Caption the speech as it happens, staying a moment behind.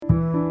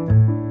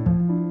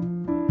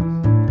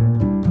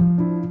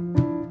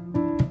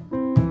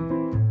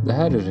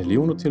här är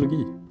Religion och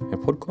teologi,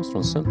 en podcast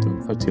från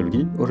Centrum för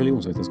teologi och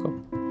religionsvetenskap.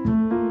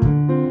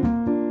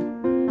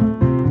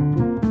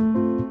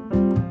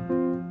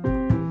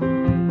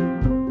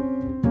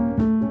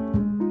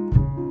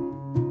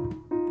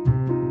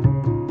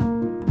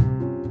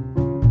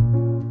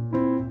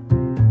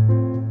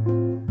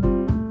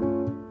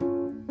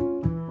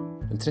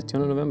 Den 30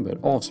 november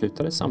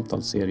avslutades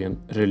samtalsserien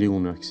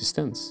Religion och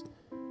Existens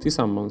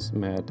tillsammans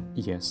med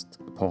gäst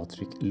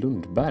Patrik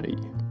Lundberg.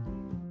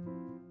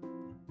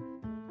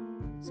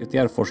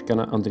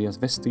 CTR-forskarna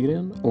Andreas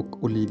Westergren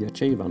och Olivia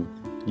Cheivan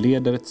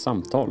leder ett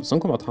samtal som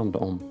kommer att handla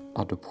om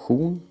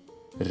adoption,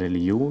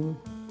 religion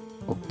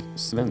och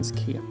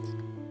svenskhet.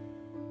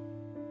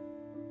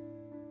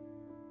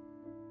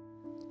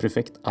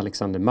 Prefekt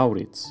Alexander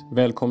Maurits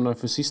välkomnar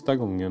för sista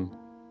gången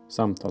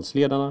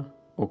samtalsledarna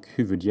och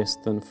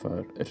huvudgästen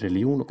för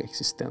Religion och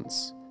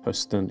Existens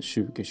hösten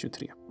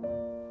 2023.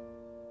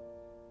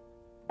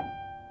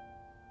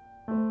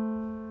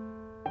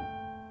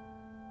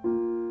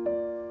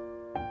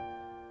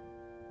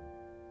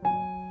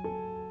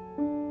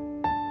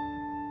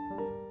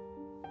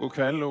 God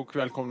kväll och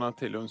välkomna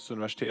till Lunds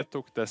universitet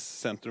och dess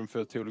Centrum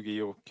för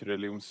teologi och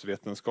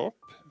religionsvetenskap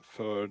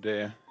för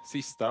det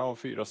sista av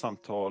 4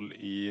 samtal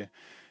i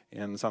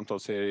en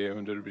samtalsserie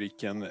under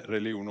rubriken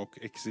Religion och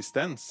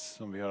Existens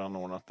som vi har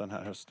anordnat den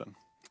här hösten.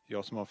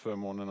 Jag som har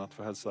förmånen att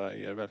få hälsa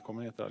er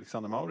välkommen heter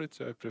Alexander Maurits,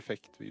 jag är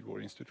prefekt vid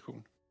vår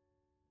institution.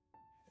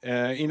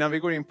 Innan vi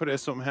går in på det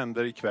som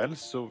händer ikväll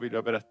så vill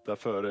jag berätta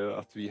för er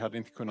att vi hade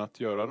inte kunnat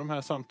göra de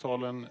här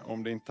samtalen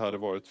om det inte hade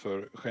varit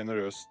för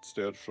generöst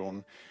stöd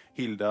från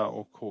Hilda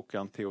och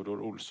Håkan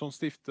Theodor Olssons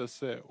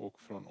stiftelse och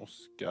från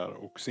Oskar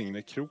och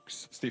Signe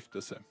Kroks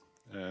stiftelse,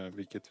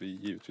 vilket vi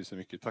givetvis är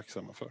mycket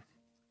tacksamma för.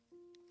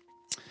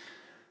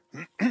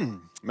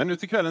 Men nu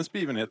till kvällens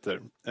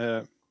begivenheter.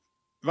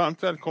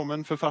 Varmt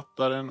välkommen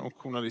författaren och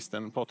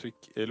journalisten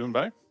Patrik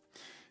Lundberg.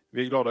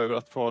 Vi är glada över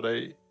att få ha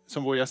dig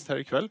som vår gäst här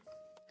ikväll.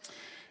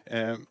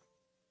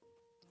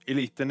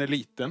 Eliten är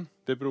liten.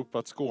 Det beror på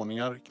att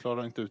skåningar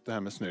klarar inte ut det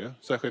här med snö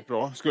särskilt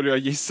bra, skulle jag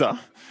gissa.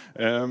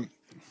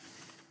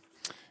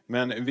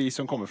 Men vi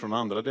som kommer från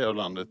andra delar av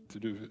landet,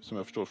 du som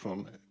jag förstår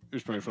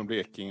ursprungligen från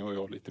Blekinge och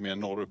jag lite mer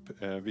norrup,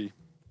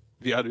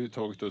 vi hade ju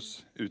tagit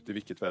oss ut i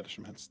vilket väder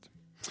som helst.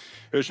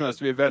 Hur som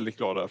helst, vi är väldigt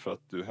glada för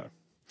att du är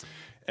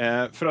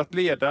här. För att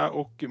leda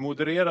och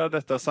moderera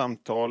detta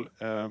samtal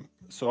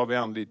så har vi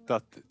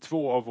anlitat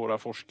 2 av våra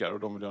forskare och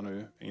de vill jag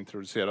nu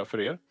introducera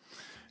för er.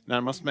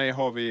 Närmast mig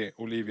har vi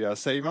Olivia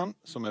Cheivan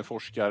som är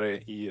forskare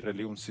i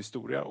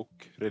religionshistoria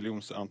och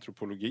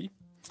religionsantropologi.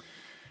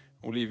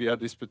 Olivia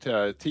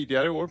disputerade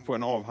tidigare i år på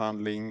en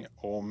avhandling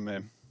om,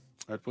 jag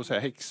höll på att säga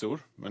häxor,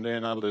 men det är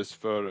en alldeles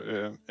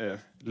för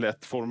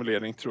lätt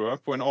formulering tror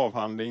jag, på en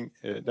avhandling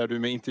där du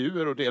med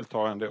intervjuer och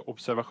deltagande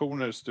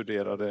observationer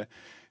studerade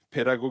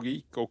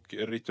pedagogik och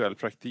rituell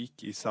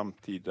praktik i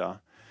samtida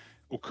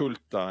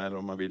ockulta eller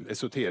om man vill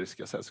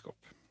esoteriska sällskap.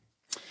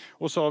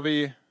 Och så har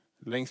vi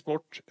längst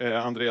bort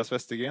Andreas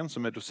Westergren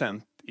som är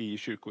docent i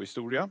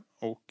kyrkohistoria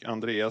och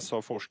Andreas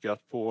har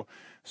forskat på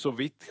så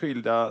vitt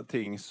skilda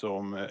ting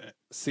som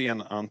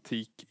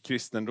senantik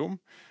kristendom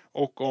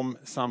och om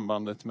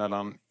sambandet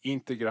mellan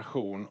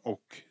integration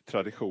och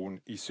tradition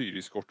i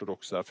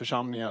syrisk-ortodoxa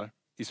församlingar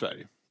i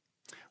Sverige.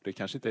 Det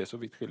kanske inte är så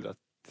vitt skilda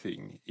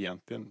ting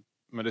egentligen,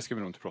 men det ska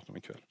vi nog inte prata om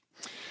ikväll.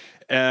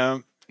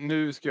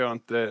 Nu ska jag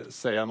inte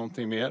säga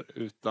någonting mer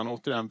utan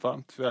återigen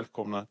varmt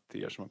välkomna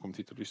till er som har kommit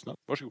hit och lyssnat.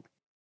 Varsågod.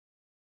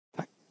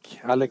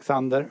 Tack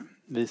Alexander.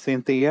 Vi ser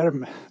inte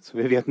er så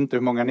vi vet inte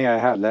hur många ni är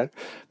heller.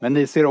 Men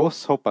ni ser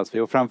oss hoppas vi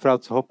och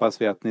framförallt så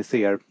hoppas vi att ni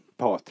ser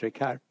Patrik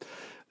här.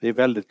 Vi är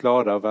väldigt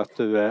glada över att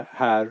du är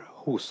här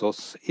hos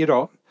oss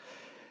idag.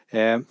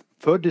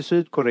 Född i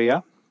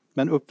Sydkorea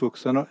men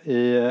uppvuxen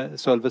i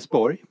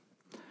Sölvesborg.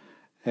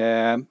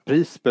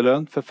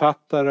 Prisbelönt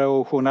författare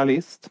och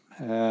journalist.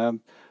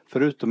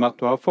 Förutom att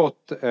du har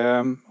fått,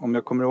 om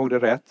jag kommer ihåg det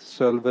rätt,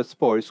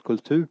 Sölvesborgs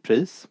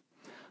kulturpris.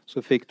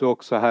 Så fick du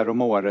också här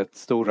om året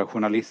stora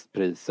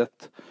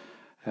journalistpriset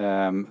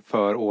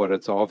för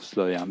årets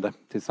avslöjande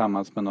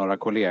tillsammans med några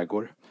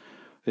kollegor.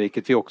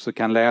 Vilket vi också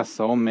kan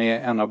läsa om i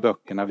en av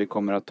böckerna vi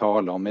kommer att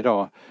tala om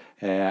idag,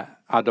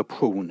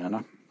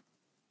 adoptionerna.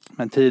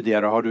 Men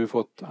tidigare har du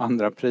fått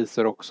andra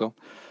priser också.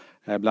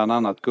 Bland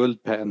annat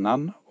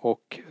Guldpennan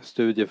och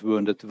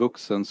Studieförbundet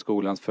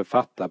Vuxenskolans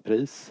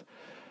författarpris.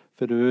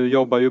 För du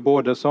jobbar ju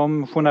både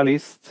som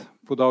journalist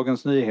på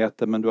Dagens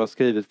Nyheter men du har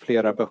skrivit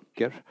flera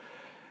böcker.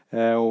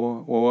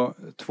 Och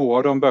 2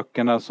 av de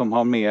böckerna som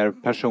har mer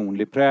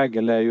personlig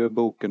prägel är ju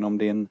boken om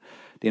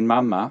din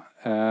mamma,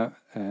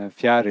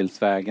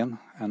 Fjärilsvägen.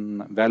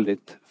 En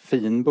väldigt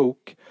fin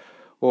bok.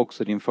 Och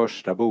också din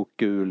första bok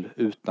Gul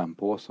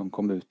utanpå som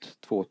kom ut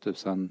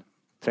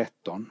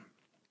 2013.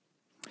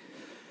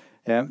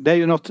 Det är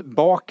ju något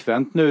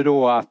bakvänt nu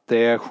då att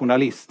det är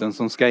journalisten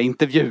som ska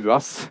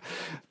intervjuas.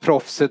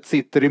 Proffset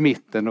sitter i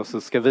mitten och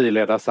så ska vi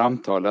leda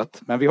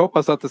samtalet. Men vi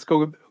hoppas att det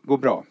ska gå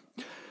bra.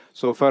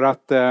 Så för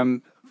att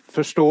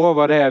förstå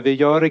vad det är vi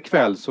gör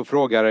ikväll så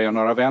frågar jag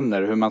några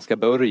vänner hur man ska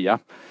börja.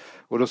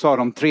 Och då sa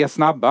de 3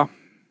 snabba.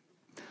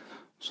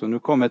 Så nu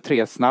kommer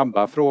 3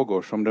 snabba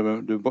frågor som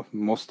du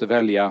måste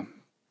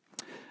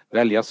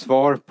välja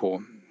svar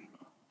på.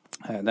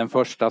 Den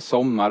första,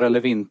 sommar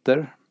eller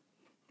vinter?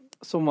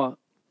 Sommar.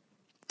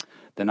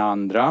 Den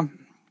andra,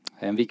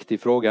 en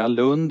viktig fråga,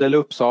 Lund eller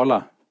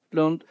Uppsala?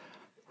 Lund.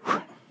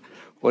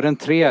 Och den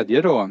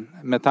tredje då,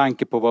 med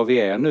tanke på vad vi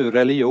är nu,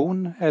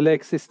 religion eller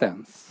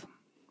existens?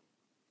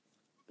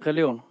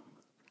 Religion.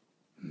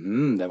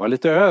 Det var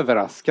lite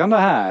överraskande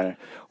här.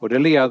 Och det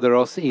leder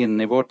oss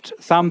in i vårt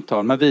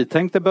samtal. Men vi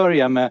tänkte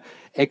börja med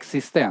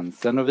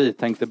existensen och vi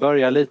tänkte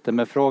börja lite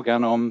med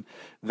frågan om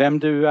vem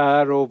du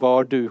är och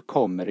var du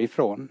kommer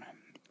ifrån.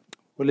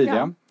 Olivia?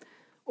 Ja.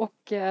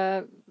 Och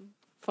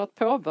för att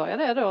påbörja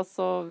det då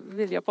så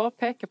vill jag bara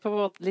peka på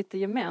vårt lite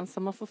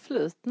gemensamma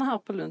förflutna här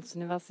på Lunds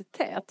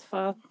universitet.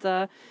 För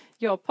att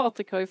jag och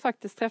Patrik har ju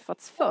faktiskt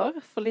träffats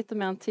för lite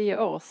mer än 10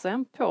 år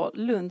sedan på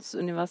Lunds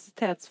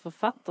universitets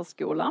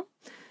författarskola.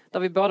 Där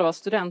vi båda var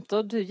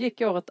studenter. Du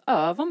gick året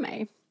över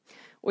mig.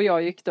 Och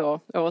jag gick då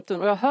året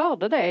under. Och jag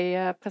hörde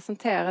dig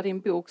presentera din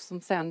bok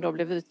som sen då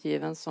blev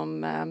utgiven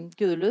som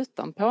Gul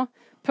utanpå.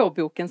 På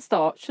Bokens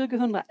dag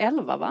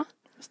 2011 va?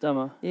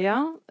 Stämmer.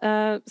 Ja,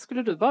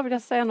 skulle du bara vilja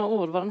säga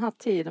några ord vad den här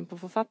tiden på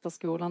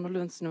författarskolan och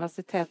Lunds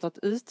universitet att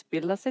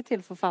utbilda sig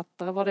till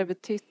författare, vad det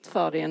betytt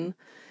för din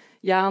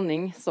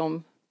gärning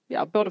som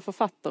både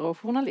författare och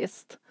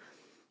journalist?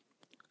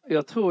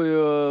 Jag tror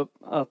ju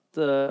att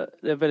det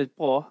är väldigt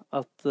bra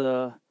att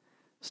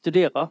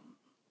studera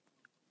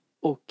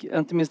och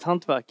inte minst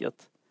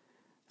hantverket.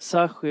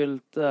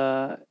 Särskilt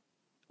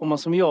om man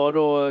som jag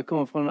då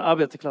kommer från en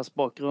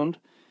arbetarklassbakgrund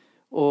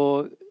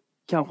och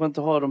kanske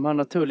inte har de här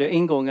naturliga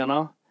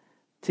ingångarna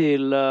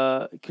till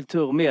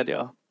kultur och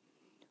media.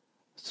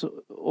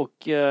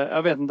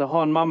 Jag vet inte,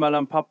 ha en mamma eller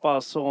en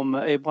pappa som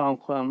är i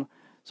branschen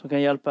som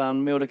kan hjälpa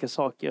en med olika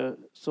saker,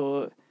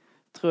 så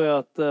tror jag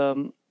att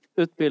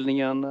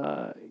utbildningen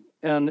är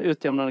en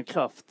utjämnande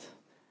kraft.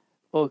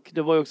 Och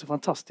det var ju också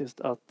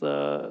fantastiskt att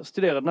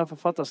studera den här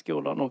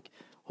författarskolan och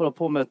hålla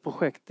på med ett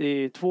projekt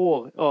i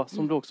 2 år,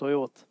 som du också har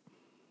gjort.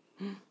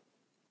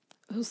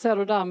 Hur ser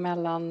du där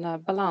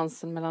mellan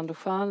balansen mellan det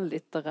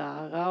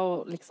skönlitterära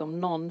och liksom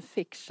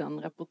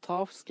non-fiction,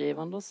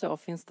 reportageskrivande och så?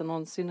 Finns det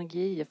någon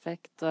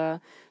synergieffekt?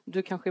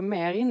 Du kanske är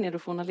mer inne i det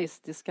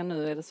journalistiska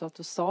nu. Är det så att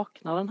du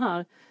saknar den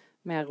här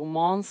mer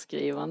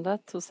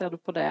romanskrivandet? Hur ser du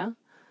på det?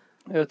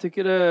 Jag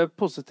tycker det är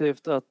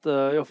positivt att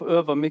jag får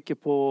öva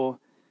mycket på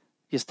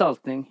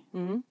gestaltning.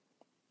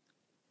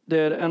 Det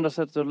är det enda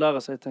sättet att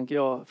lära sig, tänker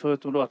jag,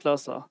 förutom då att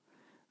läsa.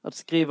 Att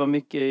skriva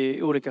mycket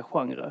i olika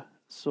genrer.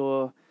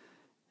 Så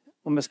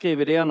om jag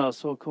skriver det ena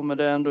så kommer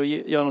det ändå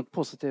göra något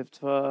positivt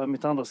för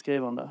mitt andra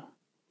skrivande.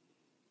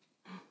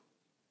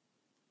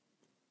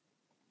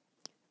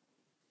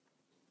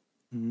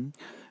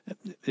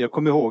 Jag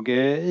kommer ihåg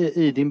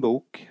i din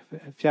bok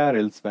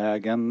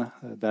Fjärilsvägen,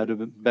 där du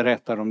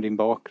berättar om din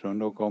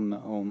bakgrund och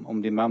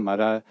om din mamma.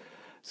 Där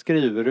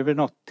skriver du vid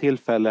något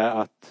tillfälle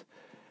att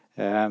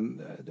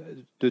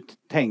du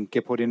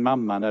tänker på din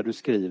mamma när du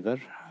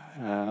skriver.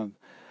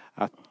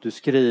 Att du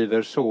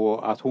skriver så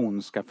att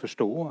hon ska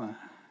förstå.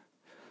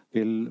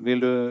 Vill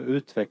du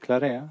utveckla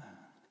det?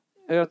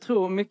 Jag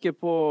tror mycket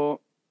på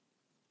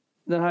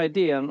den här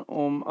idén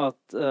om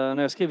att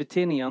när jag skriver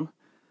tidningen,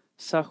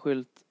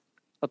 särskilt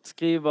att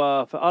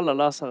skriva för alla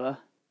läsare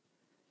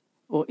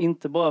och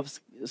inte bara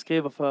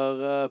skriva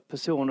för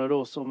personer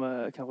då som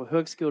är kanske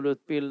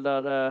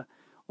högskoleutbildade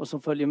och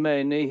som följer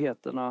med i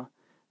nyheterna.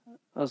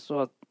 Alltså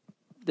att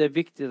det är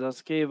viktigt att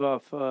skriva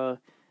för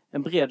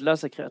en bred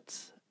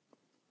läsekrets.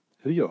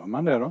 Hur gör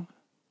man det då?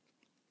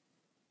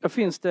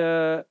 Finns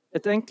det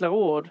ett enklare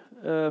ord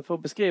för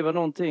att beskriva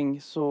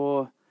någonting,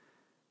 så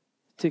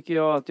tycker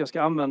jag att jag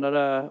ska använda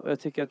det. Och jag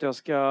tycker att jag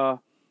ska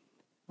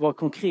vara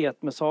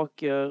konkret med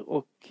saker.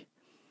 Och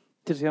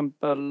till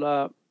exempel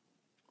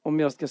om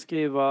jag ska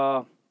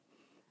skriva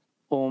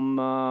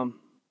om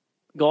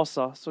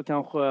Gaza, så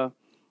kanske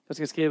jag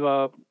ska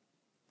skriva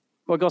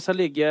var Gaza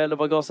ligger eller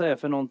vad Gaza är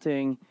för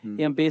någonting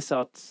i en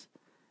bisats.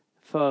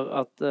 För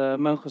att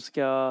människor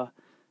ska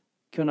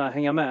kunna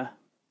hänga med.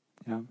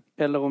 Ja.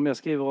 Eller om jag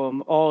skriver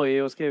om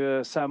AI och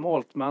skriver Sam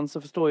Altman,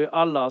 så förstår ju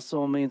alla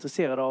som är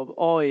intresserade av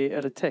AI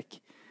eller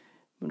tech.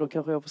 Men då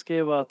kanske jag får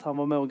skriva att han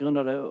var med och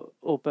grundade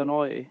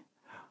OpenAI.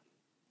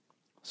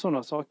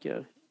 Sådana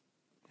saker.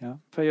 Ja.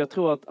 För jag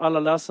tror att alla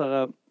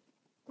läsare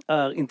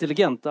är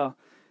intelligenta,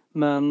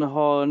 men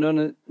har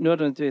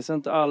nödvändigtvis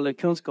inte all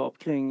kunskap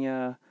kring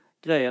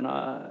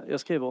grejerna jag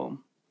skriver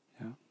om.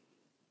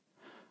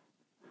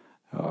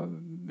 Ja,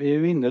 vi är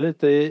ju inne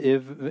lite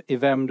i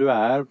vem du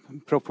är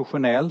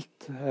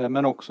professionellt,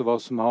 men också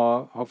vad som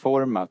har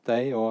format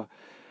dig. Och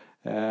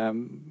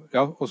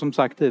som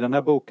sagt, i den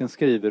här boken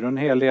skriver du en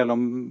hel del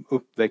om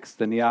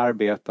uppväxten i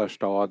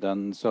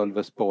arbetarstaden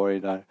Sölvesborg,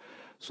 där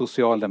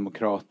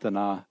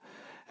Socialdemokraterna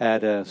är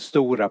det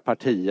stora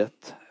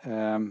partiet.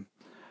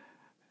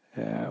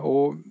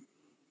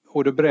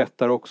 Och du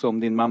berättar också om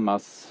din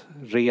mammas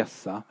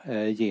resa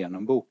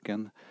genom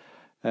boken.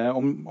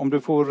 Om du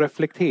får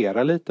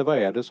reflektera lite, vad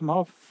är det som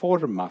har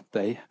format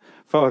dig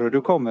före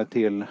du kommer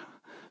till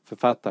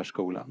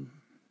författarskolan?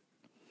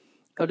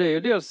 Ja, det är ju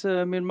dels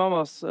min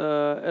mammas,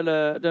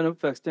 eller den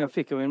uppväxten jag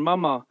fick av min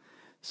mamma,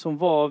 som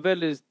var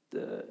väldigt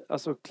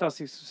alltså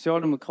klassisk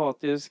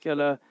socialdemokratisk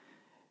eller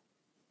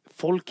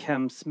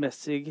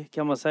folkhemsmässig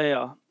kan man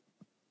säga.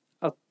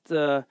 Att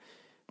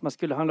man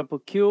skulle handla på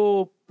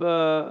Coop,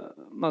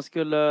 man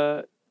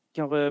skulle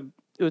kanske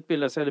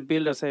utbilda sig eller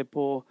bilda sig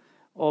på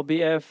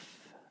ABF,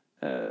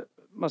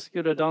 man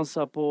skulle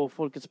dansa på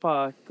Folkets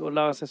park och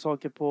lära sig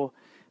saker på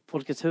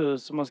Folkets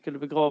hus, och man skulle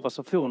begravas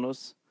av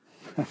Fonus.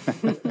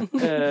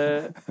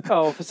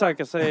 Och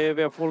försöka sig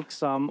via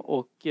Folksam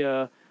och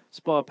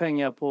spara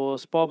pengar på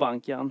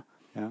Sparbanken.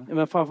 Ja.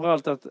 Men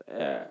framförallt att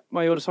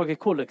man gjorde saker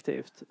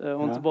kollektivt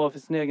och inte bara för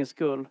sin egen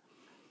skull.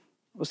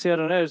 Och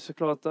sedan är det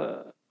såklart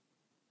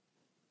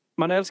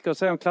man älskar att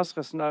säga om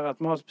klassresenärer att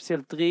man har ett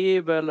speciellt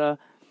driv eller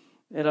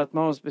att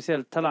man har en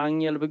speciell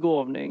talang eller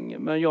begåvning.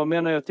 Men jag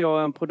menar ju att jag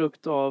är en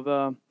produkt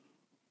av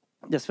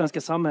det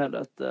svenska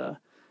samhället,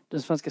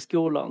 den svenska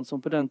skolan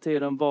som på den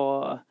tiden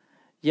var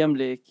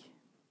jämlik.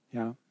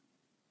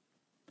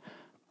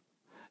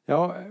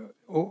 Ja,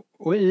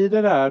 och i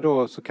det där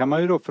då så kan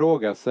man ju då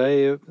fråga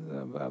sig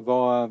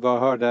vad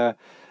hörde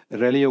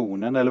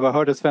religionen eller vad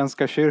hörde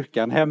Svenska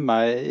kyrkan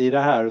hemma i det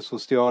här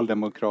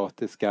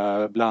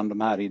socialdemokratiska bland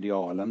de här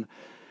idealen?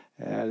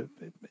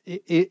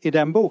 I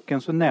den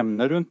boken så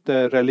nämner du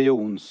inte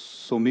religion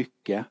så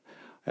mycket.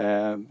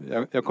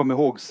 Jag kommer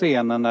ihåg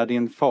scenen när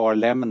din far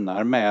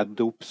lämnar med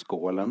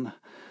dopskålen.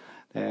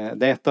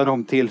 Det är ett av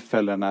de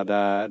tillfällena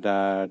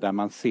där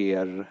man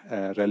ser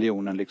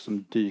religionen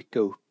liksom dyka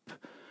upp.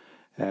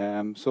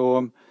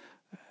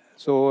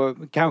 Så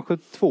kanske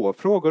 2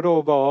 frågor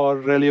då. Vad har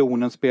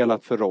religionen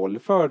spelat för roll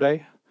för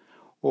dig?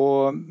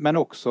 Men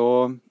också,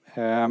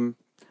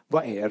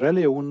 vad är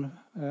religion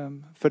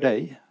för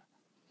dig?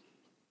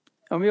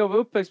 Ja, men jag var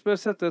uppväxt på det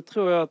sättet,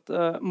 tror jag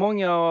att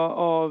många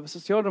av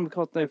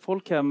socialdemokraterna i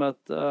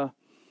folkhemmet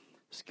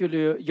skulle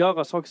ju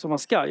göra saker som man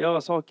ska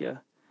göra saker.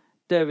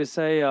 Det vill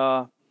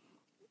säga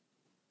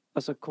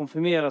alltså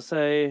konfirmera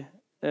sig,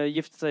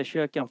 gifta sig i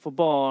kyrkan, få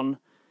barn,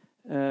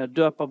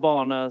 döpa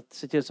barnet,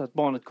 se till så att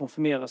barnet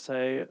konfirmerar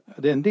sig.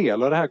 Det är en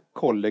del av det här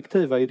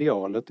kollektiva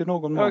idealet i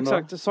någon mån. Ja,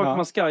 exakt. Saker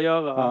man ska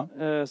göra.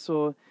 Ja.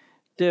 Så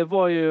det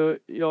var ju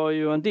jag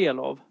ju en del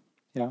av.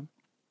 Ja.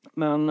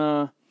 Men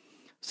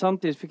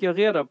samtidigt fick jag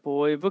reda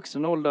på i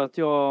vuxen ålder att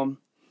jag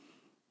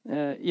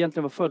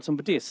egentligen var född som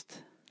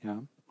buddhist.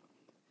 Ja.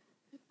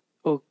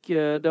 Och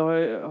det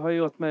har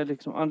gjort mig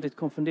liksom andligt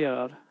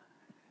konfunderad.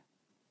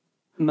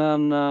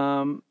 Men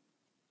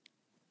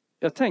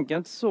jag tänker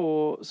inte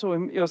så.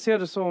 Jag ser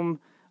det som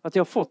att jag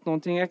har fått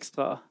någonting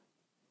extra.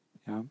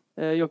 Ja.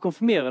 Jag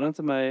konfirmerade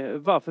inte mig.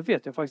 Varför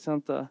vet jag faktiskt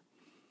inte.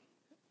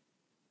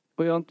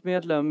 Och jag är inte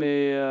medlem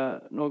i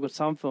något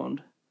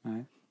samfund.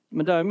 Nej.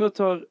 Men däremot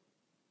har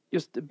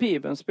just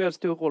Bibeln spelat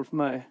stor roll för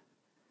mig.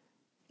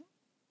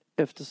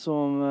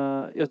 Eftersom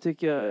jag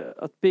tycker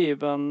att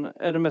Bibeln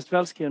är den mest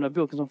välskrivna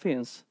boken som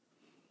finns.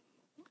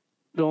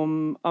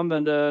 De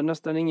använde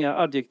nästan inga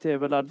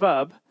adjektiv eller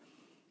adverb.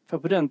 För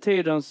på den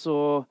tiden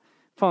så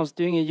fanns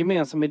det ju ingen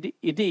gemensam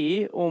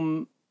idé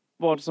om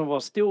vad som var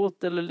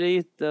stort eller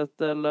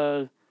litet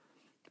eller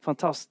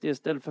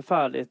fantastiskt eller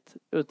förfärligt.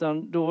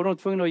 Utan då var de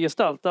tvungna att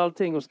gestalta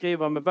allting och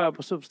skriva med verb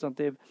och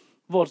substantiv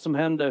vad som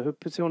hände, hur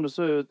personer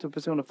såg ut, hur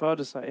personer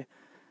förde sig.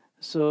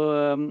 Så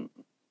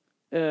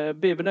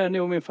Bibeln är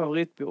nog min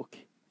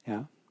favoritbok.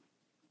 Ja.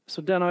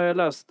 Så den har jag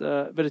läst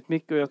väldigt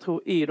mycket, och jag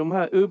tror i de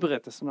här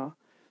urberättelserna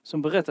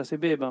som berättas i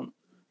Bibeln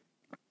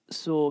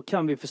så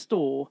kan vi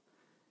förstå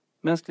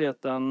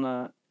mänskligheten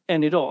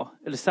än idag,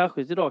 eller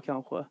särskilt idag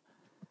kanske.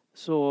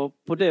 Så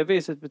på det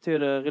viset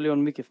betyder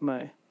religion mycket för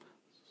mig.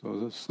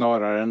 Så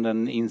snarare än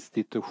den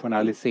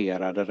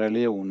institutionaliserade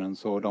religionen,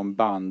 så de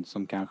band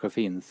som kanske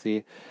finns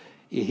i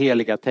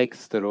heliga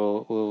texter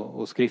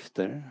och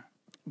skrifter?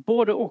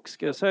 Både och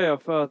ska jag säga,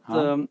 för att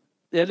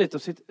det är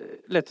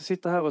lätt att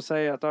sitta här och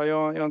säga att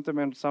jag är inte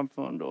med i ett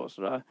samfund och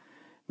sådär.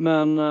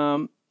 Men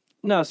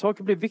när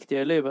saker blir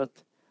viktiga i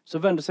livet så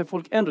vänder sig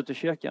folk ändå till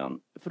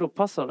kyrkan, för då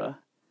passar det.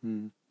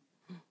 Mm.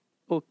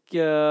 Och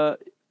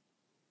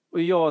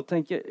jag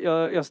tänker,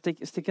 jag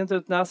sticker inte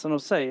ut näsan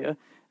och säger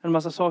en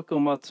massa saker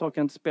om att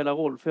saker inte spelar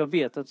roll. För jag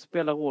vet att det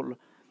spelar roll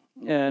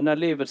när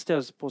livet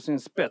ställs på sin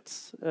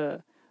spets.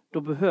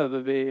 Då behöver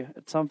vi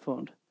ett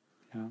samfund.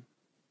 Ja.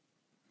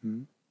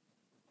 Mm.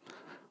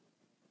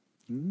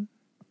 Mm.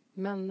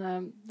 Men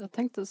jag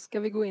tänkte, ska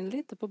vi gå in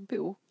lite på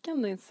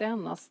boken, din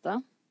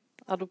senaste,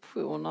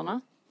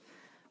 Adoptionerna.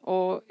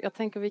 Och jag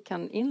tänker vi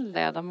kan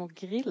inleda med att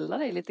grilla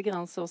dig lite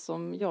grann, så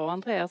som jag och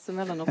Andreas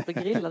emellanåt blir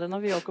grillade när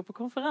vi åker på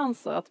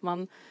konferenser. Att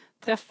man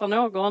träffar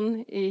någon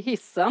i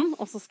hissen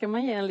och så ska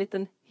man ge en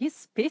liten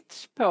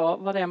hisspitch på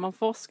vad det är man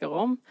forskar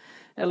om.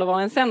 Eller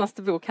vad en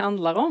senaste bok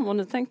handlar om. Och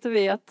nu tänkte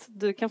vi att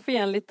du kan få ge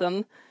en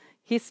liten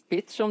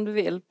hisspitch om du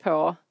vill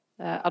på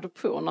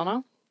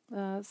Adoptionerna.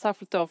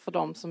 Särskilt då för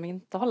de som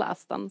inte har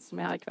läst den, som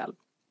är här ikväll.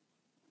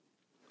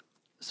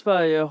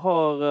 Sverige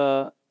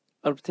har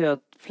adopterat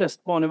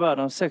flest barn i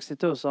världen,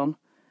 60 000.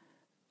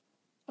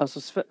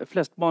 Alltså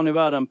flest barn i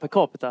världen per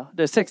capita.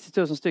 Det är 60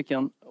 000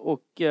 stycken.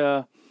 Och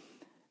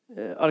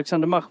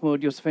Alexander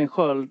Mahmoud, Josefin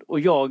Sköld och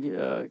jag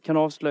kan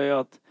avslöja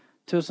att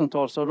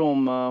tusentals av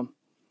dem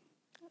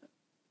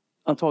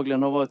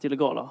antagligen har varit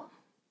illegala.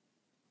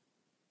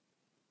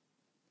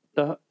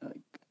 Där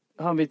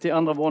hann vi till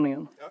andra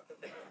våningen. Ja,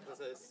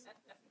 precis.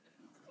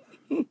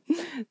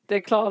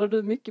 Det klarar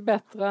du mycket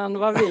bättre än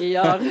vad vi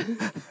gör.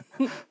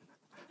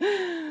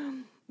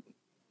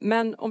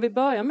 Men om vi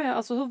börjar med,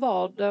 alltså hur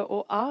var det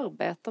att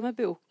arbeta med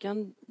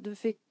boken? Du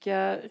fick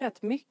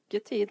rätt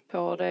mycket tid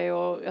på dig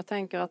och jag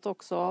tänker att det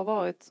också har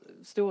varit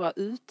stora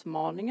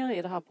utmaningar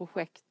i det här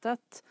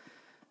projektet.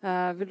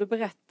 Vill du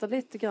berätta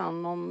lite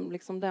grann om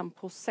liksom den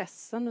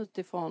processen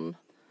utifrån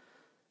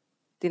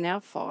din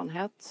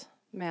erfarenhet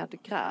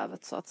med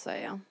grävet så att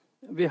säga?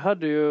 Vi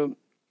hade ju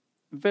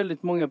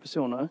väldigt många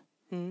personer,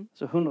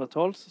 så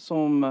hundratals,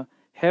 som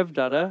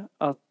hävdade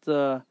att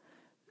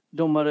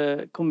de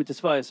hade kommit till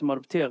Sverige som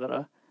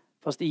adopterade,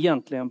 fast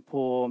egentligen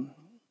på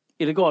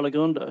illegala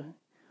grunder.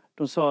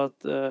 De sa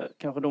att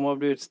kanske de har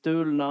blivit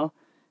stulna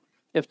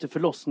efter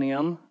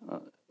förlossningen.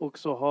 Och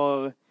så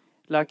har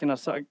läkarna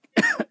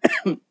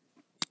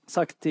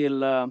sagt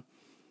till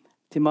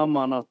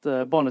mamman att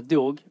barnet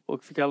dog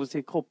och fick aldrig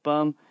se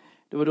kroppen.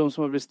 Det var de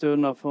som hade blivit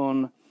stulna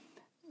från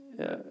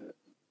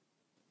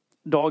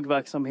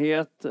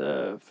dagverksamhet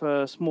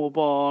för små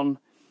barn.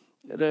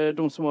 Det är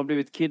de som har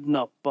blivit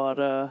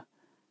kidnappade.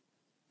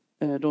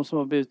 De som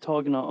har blivit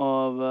tagna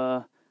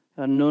av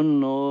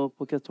nunnor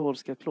på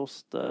katolska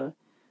kloster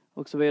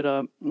och så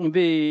vidare.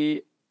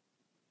 Vi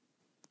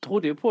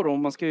trodde ju på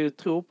dem. Man ska ju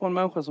tro på en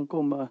människa som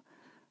kommer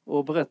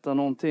och berättar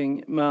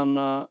någonting. Men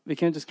vi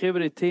kan ju inte skriva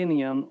det i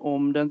tidningen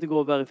om det inte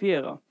går att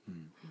verifiera.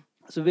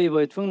 Så vi var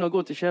ju tvungna att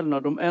gå till källorna.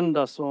 De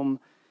enda som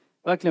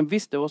verkligen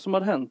visste vad som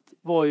hade hänt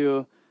var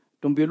ju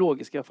de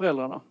biologiska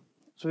föräldrarna.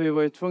 Så vi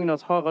var ju tvungna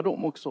att höra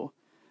dem också.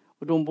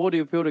 Och de bodde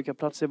ju på olika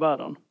platser i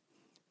världen.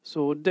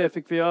 Så det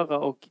fick vi göra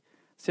och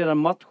sedan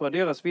matcha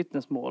deras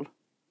vittnesmål,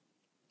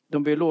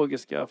 de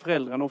biologiska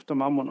föräldrarna, ofta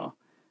mammorna,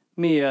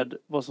 med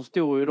vad som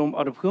stod i de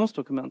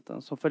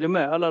adoptionsdokumenten som följer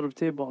med alla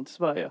adoptivbarn till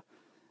Sverige.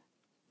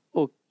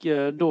 Och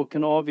då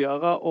kunna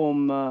avgöra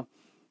om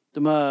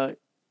de här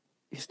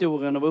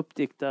historierna var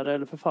uppdiktade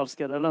eller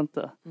förfalskade eller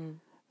inte.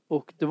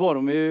 Och det var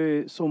de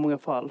ju i så många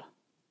fall.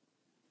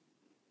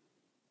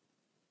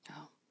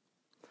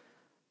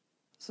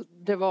 Så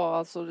det var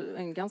alltså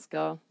en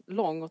ganska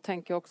lång och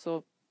tänker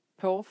också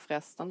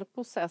påfrestande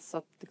process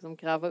att liksom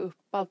gräva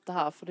upp allt det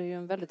här. För det är ju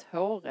en väldigt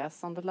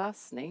hårresande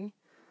läsning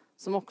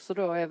som också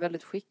då är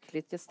väldigt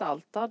skickligt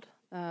gestaltad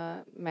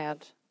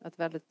med ett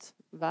väldigt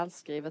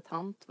välskrivet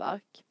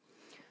hantverk.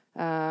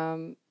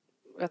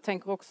 Jag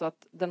tänker också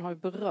att den har ju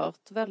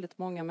berört väldigt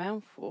många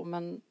människor.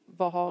 Men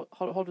vad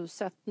har du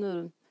sett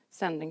nu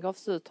sen den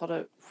gavs ut? Har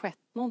det skett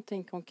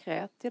någonting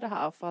konkret i det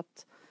här? För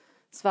att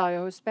Sverige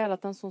har ju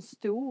spelat en så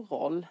stor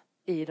roll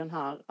i den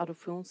här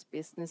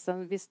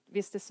adoptionsbusinessen.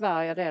 Visst är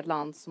Sverige det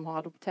land som har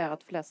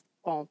adopterat flest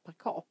barn per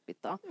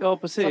capita. Ja,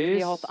 precis. Så att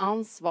vi har ett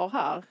ansvar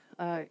här.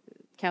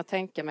 Kan jag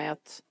tänka mig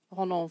att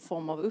ha någon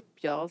form av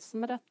uppgörelse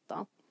med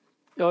detta.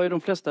 Ja,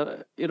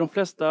 i de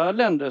flesta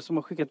länder som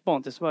har skickat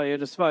barn till Sverige är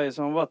det Sverige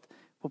som har varit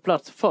på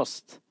plats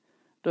först.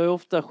 Det har ju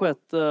ofta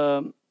skett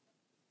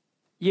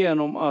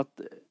genom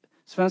att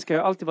svenskar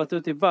har alltid varit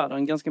ute i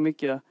världen ganska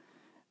mycket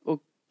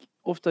och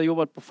ofta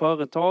jobbat på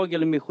företag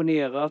eller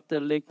missionerat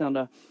eller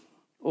liknande.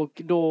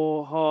 Och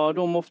då har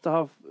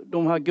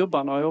de här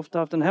gubbarna har ju ofta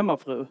haft en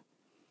hemmafru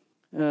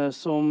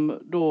som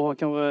då har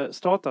kanske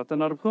startat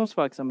en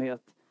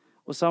adoptionsverksamhet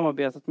och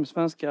samarbetat med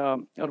svenska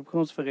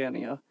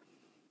adoptionsföreningar.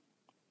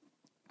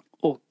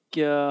 Och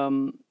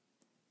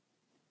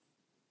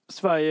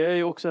Sverige är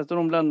ju också ett av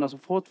de länderna som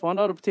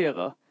fortfarande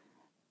adopterar.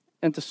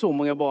 Inte så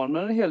många barn,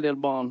 men en hel del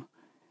barn.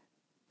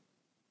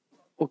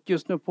 Och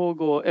just nu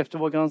pågår efter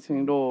vår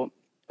granskning då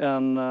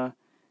en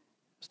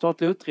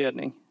statlig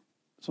utredning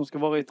som ska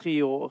vara i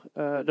 3 år.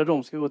 Där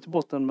de ska gå till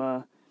botten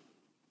med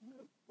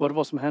vad det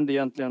var som hände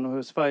egentligen och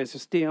hur Sveriges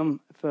system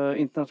för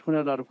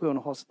internationella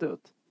adoptioner har sett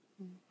ut.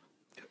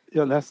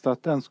 Jag läste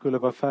att den skulle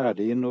vara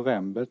färdig i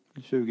november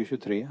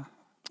 2023.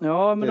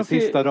 Ja, men det är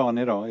sista dagen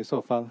idag i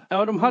så fall.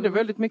 Ja, de hade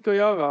väldigt mycket att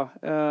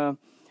göra.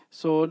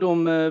 Så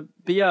de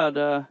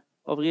begärde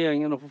av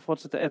regeringen att få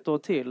fortsätta 1 år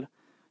till.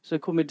 Så det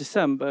kom i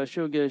december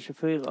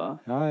 2024.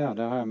 Ja,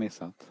 det har jag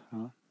missat.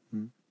 Ja.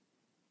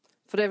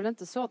 För det är väl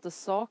inte så att det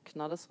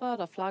saknades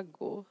röda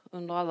flaggor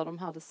under alla de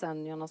här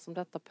decennierna som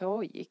detta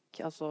pågick?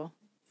 Alltså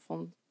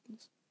från...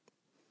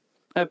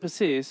 Ja,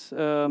 precis.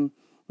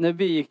 När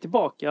vi gick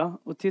tillbaka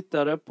och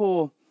tittade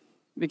på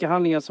vilka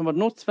handlingar som var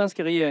nått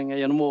svenska regeringar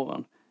genom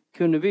åren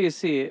kunde vi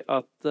se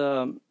att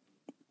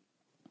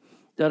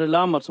det hade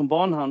larmats om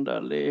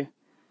barnhandel i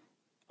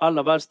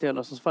alla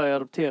världsdelar som Sverige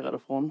adopterade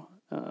från.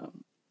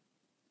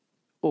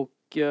 Och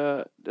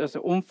det är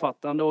så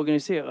omfattande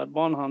organiserad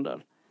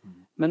barnhandel.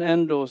 Men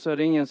ändå så är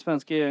det ingen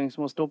svensk regering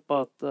som har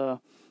stoppat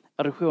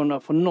adoptioner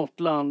från något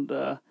land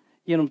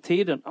genom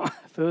tiden.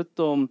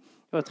 Förutom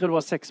Jag tror det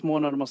var 6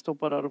 månader man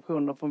stoppade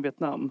adoptionerna från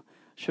Vietnam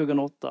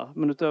 2008.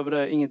 Men utöver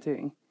det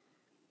ingenting.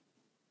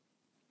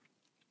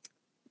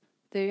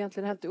 Det är ju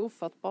egentligen helt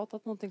ofattbart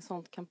att någonting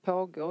sånt kan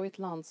pågå i ett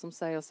land som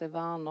säger sig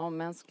värna om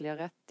mänskliga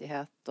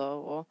rättigheter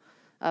och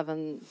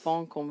även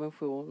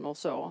barnkonvention och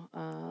så.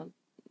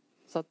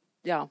 Så att,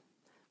 ja,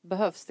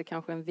 behövs det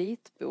kanske en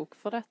vitbok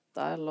för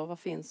detta eller vad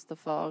finns det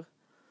för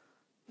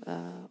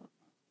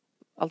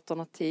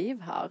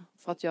alternativ här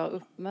för att göra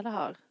upp med det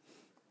här?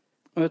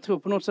 Jag tror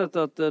på något sätt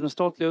att den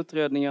statliga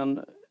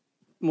utredningen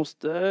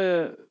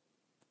måste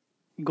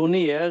gå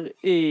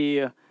ner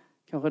i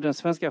kanske den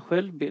svenska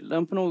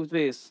självbilden på något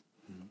vis.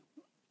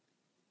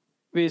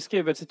 Vi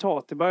skrev ett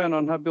citat i början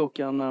av den här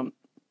boken.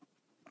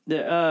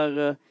 Det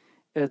är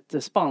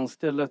ett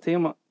spanskt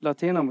eller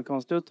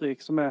latinamerikanskt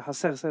uttryck som är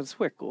hacerse el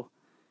sueco.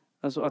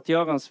 Alltså att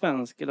göra en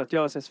svensk eller att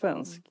göra sig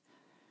svensk.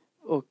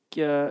 Och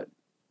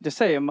det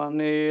säger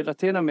man i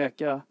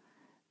Latinamerika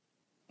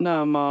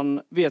när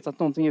man vet att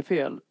någonting är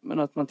fel. Men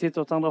att man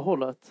tittar åt andra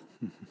hållet.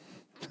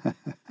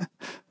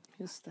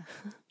 Just det.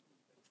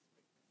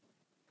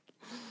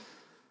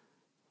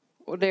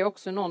 Och det är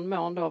också i någon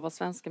mån då vad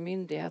svenska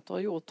myndigheter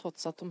har gjort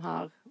trots att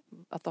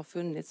att det har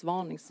funnits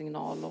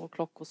varningssignaler och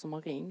klockor som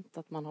har ringt.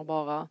 Att man har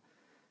bara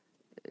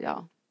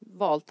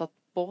valt att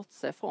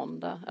bortse från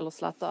det eller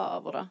släta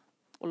över det.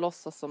 Och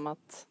låtsas som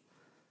att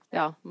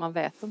man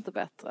vet inte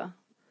bättre.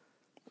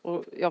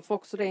 Och jag får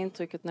också det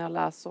intrycket när jag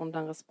läser om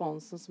den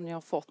responsen som ni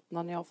har fått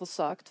när ni har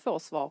försökt få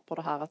svar på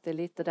det här. Att det är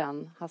lite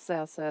den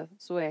hacerse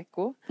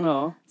sueco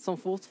som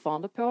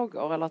fortfarande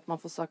pågår. Eller att man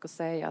försöker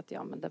säga att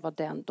men det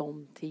var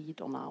de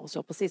tiderna. Och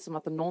så precis som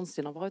att det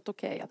någonsin har varit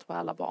okej att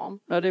stjäla barn.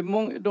 Ja, det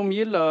är de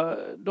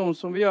gillar, de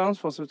som vi gör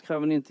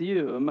ansvarsutkrävande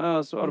intervjuer med,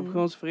 alltså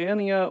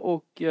adoptionsföreningar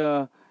och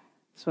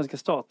svenska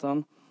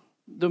staten.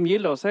 De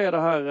gillar att säga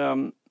det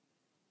här,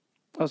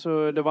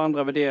 alltså det var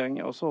andra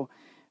värderingar och så.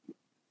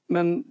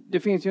 Men det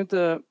finns ju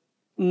inte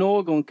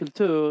någon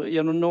kultur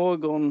genom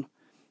någon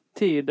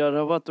tid där det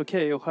har varit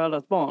okej att stjäla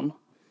ett barn.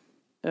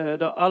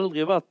 Det har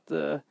aldrig varit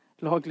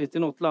lagligt i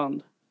något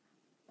land.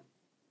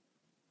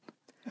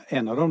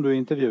 En av dem du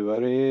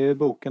intervjuar i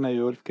boken är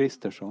ju Ulf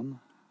Kristersson.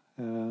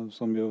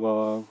 Som ju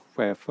var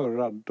chef för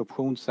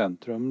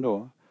Adoptionscentrum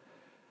då.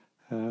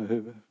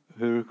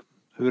 Hur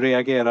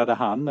reagerade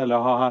han? Eller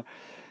har han...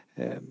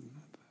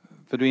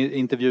 För du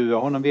intervjuade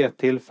honom vid ett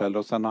tillfälle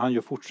och sen har han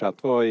ju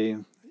fortsatt vara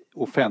i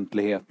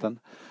offentligheten.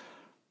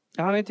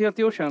 Han är inte helt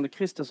okänd,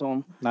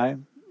 Kristersson. Nej.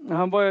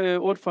 Han var ju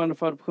ordförande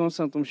för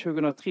Adoptionscentrum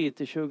 2003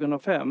 till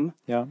 2005.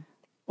 Ja.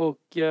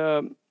 Och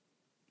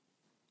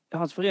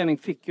hans förening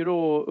fick ju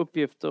då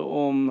uppgifter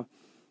om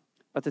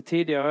att det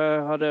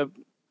tidigare hade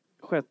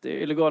skett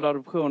illegala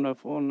adoptioner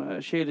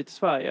från Chile till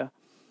Sverige.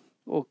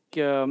 Och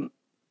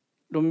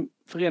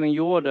föreningen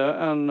gjorde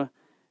en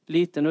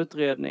liten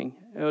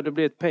utredning. Och det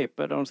blev ett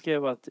paper där de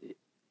skrev att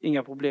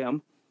inga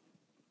problem.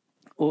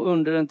 Och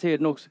under den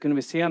tiden också kunde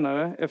vi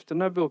senare, efter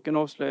den här boken,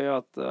 avslöja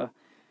att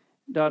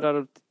det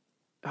hade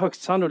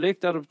högst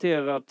sannolikt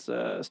adopterat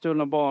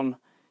stulna barn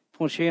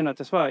från Kina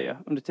till Sverige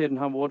under tiden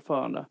han var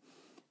ordförande.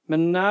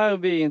 Men när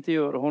vi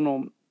intervjuade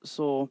honom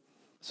så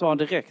sa han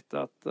direkt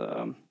att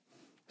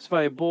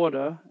Sverige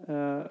borde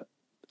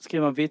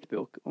skriva en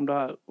vitbok om det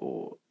här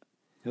och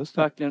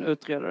verkligen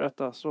utreda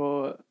detta.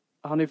 Så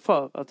han är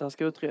för att det här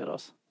ska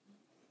utredas.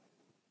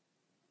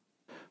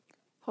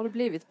 Har det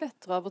blivit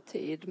bättre över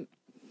tid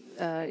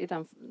i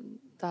det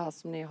här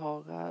som ni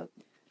har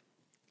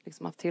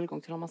liksom haft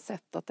tillgång till? Har man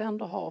sett att det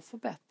ändå har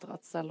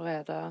förbättrats eller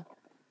är det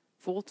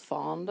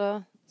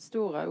fortfarande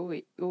stora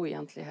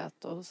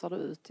oegentligheter? Hur ser det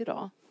ut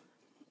idag?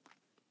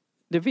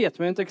 Det vet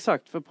man inte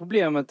exakt, för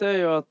problemet är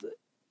ju att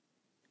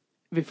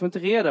vi får inte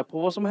reda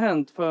på vad som har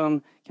hänt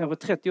förrän kanske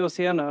 30 år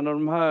senare när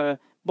de här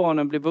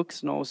barnen blir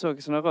vuxna och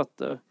söker sina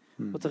rötter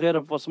och tar reda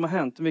på vad som har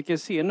hänt. Vi kan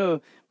se nu,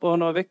 bara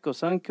några veckor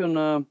sedan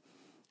kunde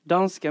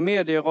danska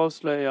medier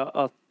avslöja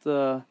att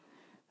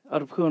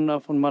adoptionerna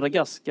från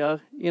Madagaskar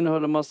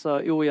innehåller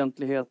massa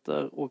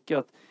oegentligheter och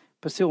att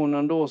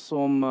personen då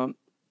som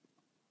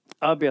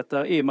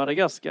arbetar i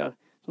Madagaskar,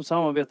 som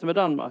samarbetar med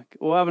Danmark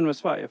och även med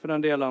Sverige för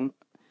den delen,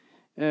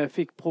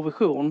 fick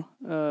provision.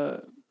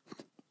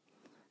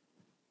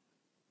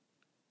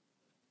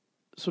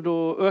 Så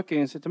då ökar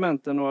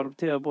incitamenten att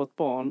adoptera bort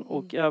barn.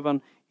 Och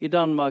även i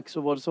Danmark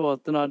så var det så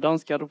att den här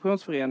danska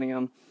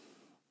adoptionsföreningen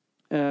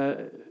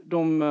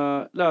de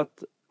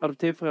lät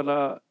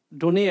adoptivföräldrar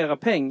donera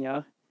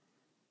pengar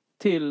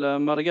till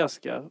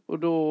Madagaskar. Och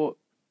då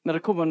när det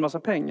kommer en massa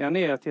pengar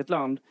ner till ett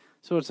land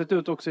så har det sett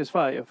ut också i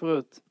Sverige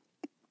förut.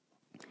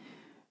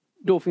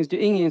 Då finns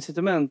det inget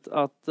incitament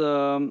att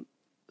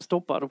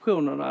stoppa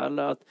adoptionerna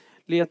eller att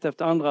leta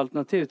efter andra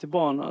alternativ till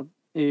barnen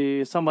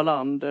i samma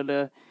land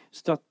eller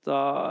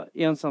stötta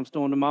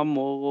ensamstående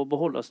mammor och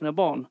behålla sina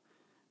barn.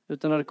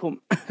 Utan när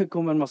det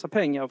kommer en massa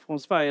pengar från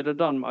Sverige eller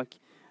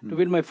Danmark, då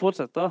vill man ju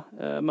fortsätta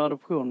med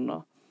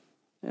adoptionerna.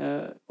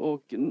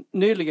 Och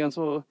nyligen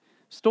så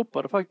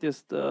stoppade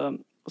faktiskt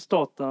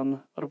staten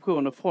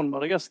adoptioner från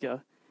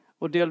Madagaskar.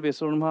 Och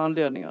delvis av de här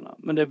anledningarna.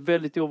 Men det är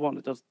väldigt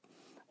ovanligt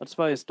att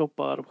Sverige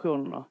stoppar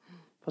adoptionerna.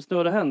 Fast nu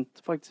har det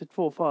hänt faktiskt i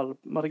 2 fall.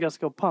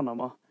 Madagaskar och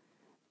Panama.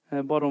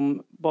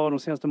 Bara de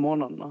senaste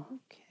månaderna.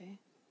 Okej.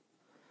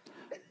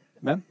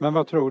 Men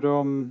vad tror du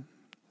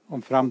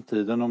om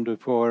framtiden om du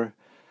får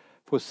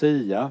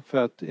sia? För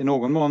att i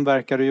någon mån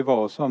verkar det ju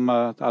vara som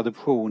att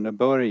adoptioner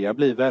börjar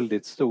bli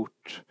väldigt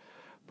stort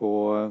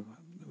på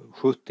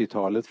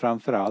 70-talet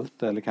framför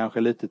allt, eller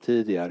kanske lite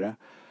tidigare.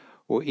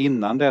 Och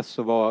innan dess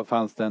så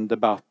fanns det en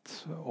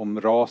debatt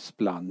om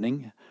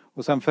rasblandning.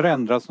 Och sen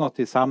förändras något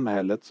i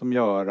samhället som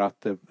gör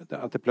att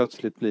det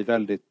plötsligt blir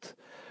väldigt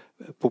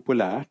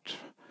populärt.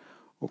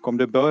 Och om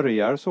det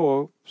börjar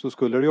så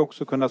skulle det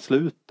också kunna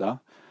sluta.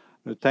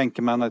 Nu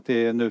tänker man att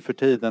det är nu för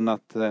tiden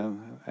att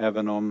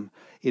även om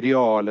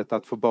idealet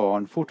att få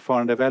barn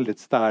fortfarande är väldigt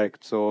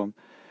starkt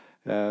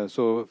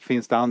så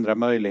finns det andra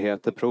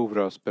möjligheter,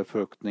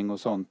 provrörsbefruktning och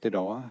sånt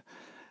idag.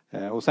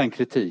 Och sen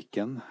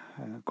kritiken.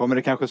 Kommer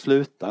det kanske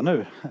sluta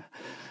nu?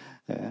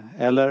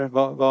 Eller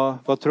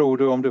vad tror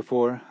du om du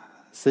får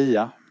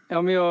sia?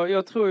 Ja, men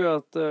jag tror ju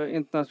att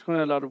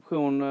internationell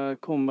adoption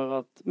kommer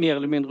att mer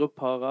eller mindre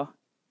upphöra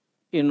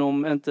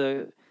inom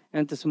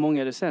inte så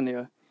många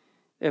decennier.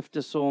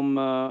 Eftersom,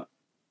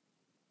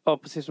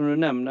 precis som du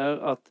nämner,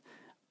 att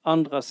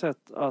andra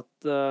sätt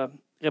att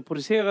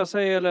reproducera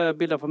sig eller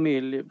bilda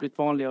familj blivit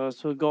vanligare.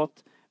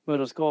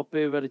 Surrogatmödraskap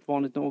är väldigt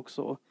vanligt nu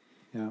också.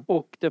 Ja.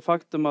 Och det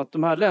faktum att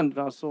de här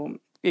länderna som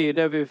är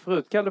det vi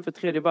förut kallade för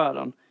tredje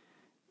världen,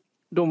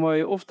 de har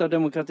ju ofta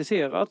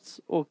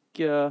demokratiserats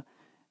och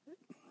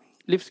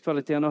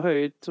livskvaliteten har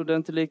höjt. Så det är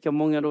inte lika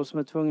många då som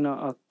är tvungna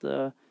att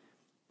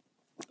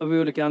av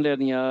olika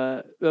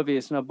anledningar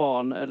överge sina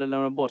barn eller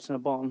lämna bort sina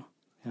barn.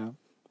 Ja.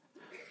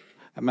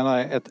 Jag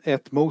menar,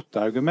 ett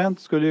motargument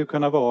skulle ju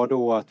kunna vara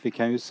då att vi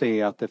kan ju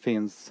se att det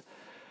finns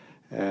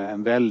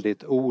en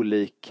väldigt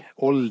olik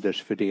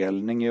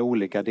åldersfördelning i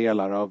olika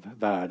delar av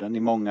världen. I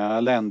många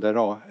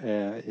länder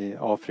i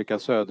Afrika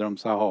söder om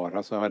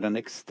Sahara så har det en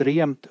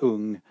extremt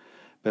ung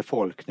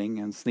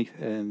befolkning.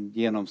 En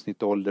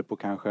genomsnittsålder på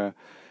kanske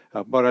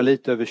bara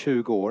lite över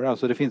 20 år.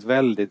 Alltså det finns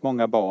väldigt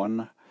många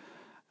barn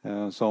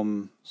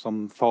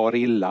som far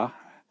illa.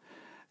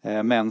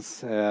 Medan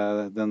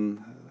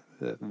den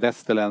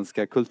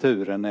västerländska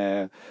kulturen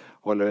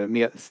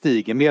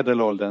stiger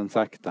medelåldern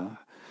sakta.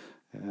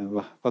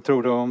 Vad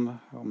tror du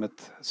om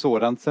ett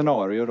sådant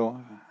scenario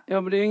då?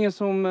 Ja, men det är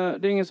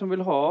ingen som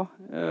vill ha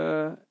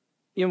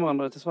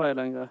invandrare till Sverige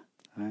längre.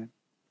 Nej.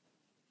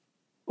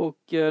 Och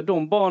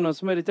de barnen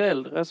som är lite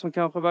äldre, som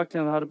kanske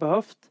verkligen hade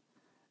behövt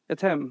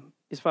ett hem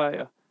i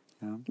Sverige,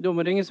 de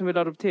är det ingen som vill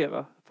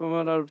adoptera. För man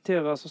vill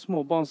adoptera så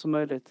små barn som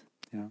möjligt.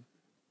 Ja.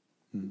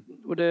 Mm.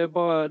 Och det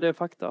är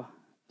fakta.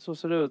 Så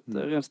ser det ut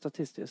rent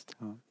statistiskt.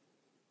 Ja.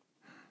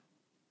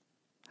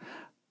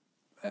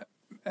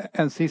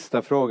 En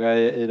sista fråga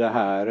i det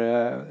här.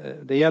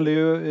 Det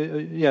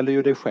gäller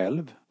ju dig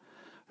själv.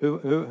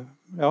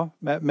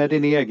 Med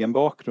din egen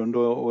bakgrund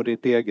och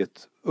ditt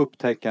eget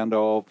upptäckande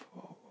av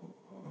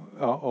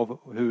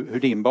hur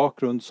din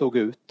bakgrund såg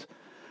ut.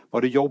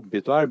 Var det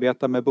jobbigt att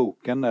arbeta med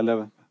boken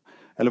eller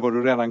var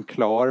du redan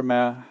klar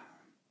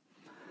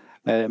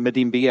med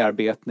din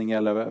bearbetning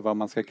eller vad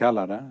man ska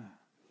kalla det?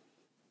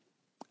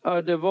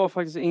 Ja, det var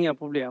faktiskt inga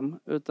problem,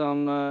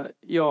 utan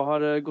jag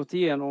hade gått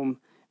igenom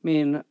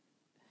min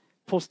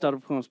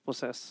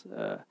postadoptionsprocess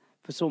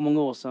för så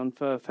många år sedan,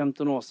 för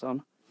 15 år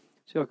sedan.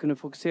 Så jag kunde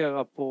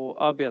fokusera på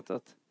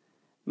arbetet.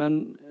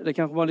 Men det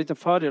kanske var en liten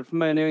fördel för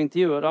mig när jag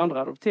intervjuade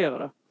andra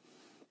adopterade.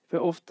 För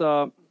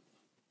ofta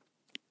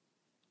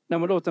när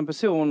man låter en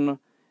person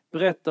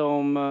berätta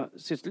om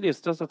sitt livs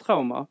största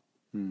trauma,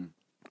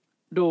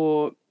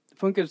 då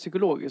funkar det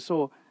psykologiskt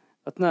så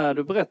att när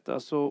du berättar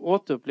så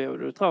återupplever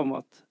du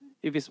traumat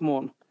i viss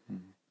mån.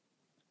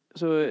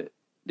 Så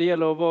det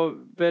gäller att vara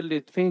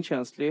väldigt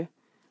finkänslig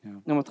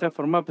när man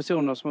träffar de här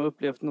personerna som har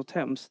upplevt något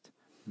hemskt.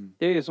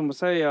 Det är som att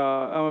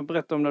säga,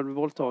 berätta om när du blev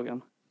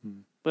våldtagen.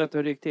 Berätta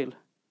hur det gick till.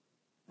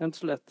 Det är inte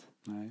så lätt.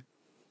 Nej.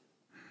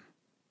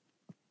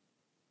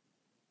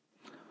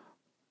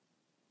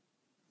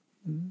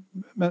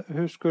 Men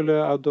hur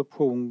skulle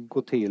adoption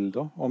gå till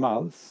då, om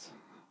alls?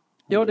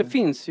 Ja, det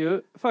finns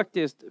ju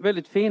faktiskt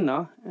väldigt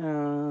fina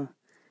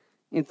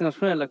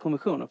internationella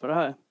konventioner för det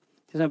här.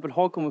 Till exempel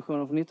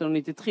Haagkonventionen från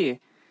 1993.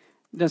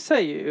 Den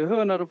säger ju hur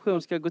en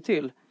adoption ska gå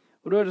till.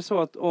 Och då är det så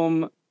att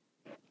om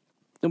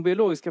de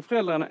biologiska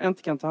föräldrarna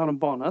inte kan ta hand om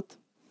barnet,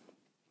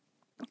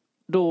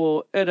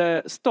 då är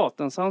det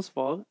statens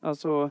ansvar,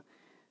 alltså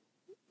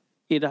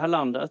i det här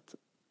landet,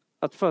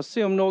 att först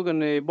se om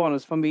någon i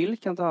barnets familj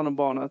kan ta hand om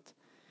barnet.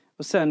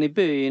 Och sen i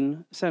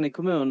byn, sen i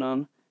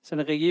kommunen, sen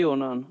i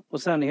regionen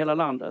och sen i hela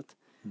landet.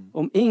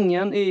 Om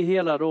ingen i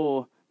hela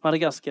då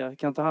Madagaskar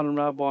kan ta hand om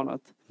det här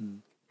barnet,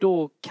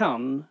 då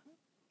kan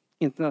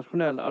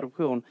internationell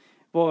adoption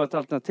vara ett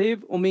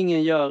alternativ om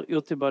ingen gör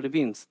otillbörlig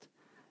vinst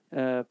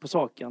på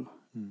saken.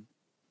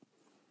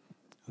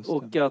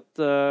 Och att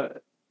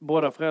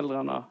båda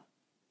föräldrarna,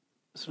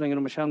 så länge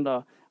de är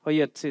kända, har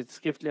gett sitt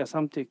skriftliga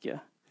samtycke.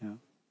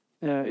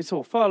 I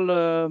så fall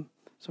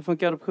så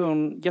funkar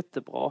adoption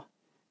jättebra.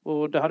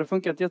 Och det hade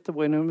funkat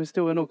jättebra inom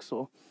historien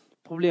också.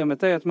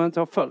 Problemet är att man inte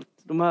har följt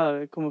de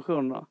här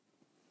konventionerna.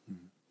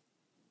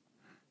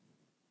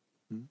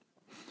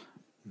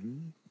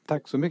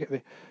 Tack så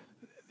mycket.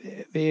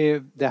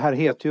 Det här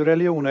heter ju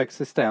religion och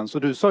existens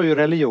och du sa ju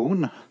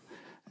religion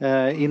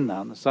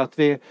innan. Så att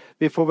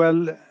vi får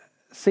väl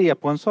se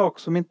på en sak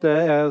som inte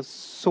är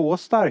så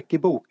stark i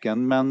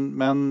boken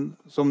men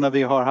som när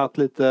vi har haft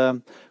lite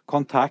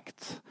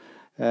kontakt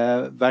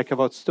verkar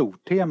vara ett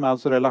stort tema,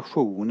 alltså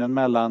relationen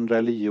mellan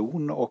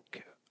religion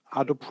och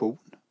adoption.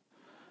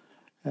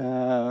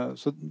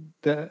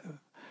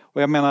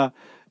 Och jag menar,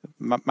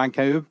 man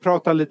kan ju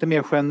prata lite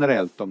mer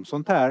generellt om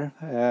sånt här.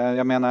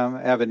 Jag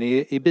menar, även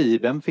i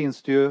Bibeln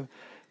finns det ju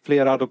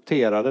flera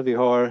adopterade. Vi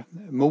har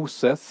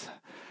Moses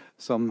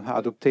som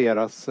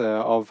adopteras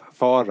av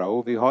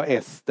farao. Vi har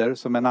Ester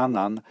som en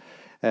annan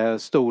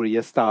stor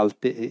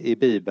gestalt i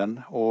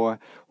Bibeln.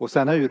 Och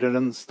sen är ju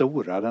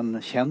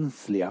den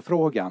känsliga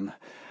frågan.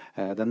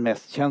 Den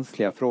mest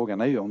känsliga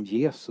frågan är ju om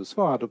Jesus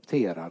var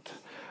adopterad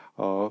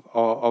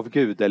av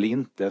Gud eller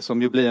inte,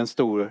 som ju blir en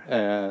stor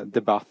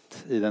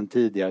debatt i den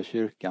tidiga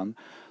kyrkan.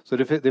 Så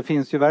det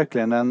finns ju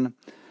verkligen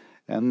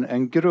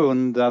en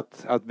grund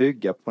att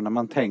bygga på när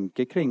man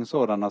tänker kring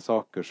sådana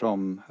saker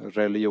som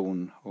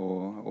religion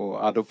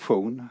och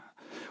adoption.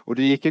 Och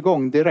det gick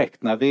igång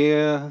direkt när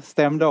vi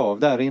stämde av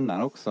där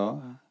innan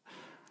också.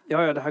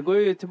 Ja, det här går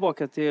ju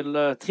tillbaka till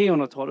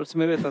 300-talet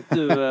som jag vet att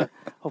du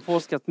har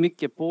forskat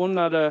mycket på,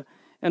 när det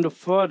ändå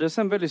fördes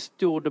en väldigt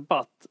stor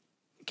debatt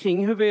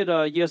kring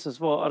huruvida Jesus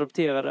var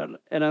adopterad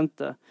eller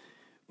inte.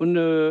 Och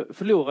nu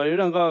förlorar ju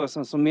den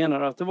rörelsen som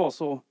menar att det var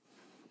så.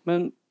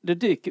 Men det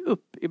dyker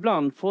upp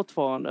ibland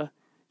fortfarande.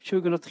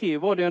 2003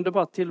 var det en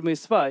debatt till och med i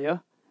Sverige.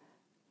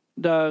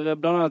 Där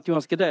bland annat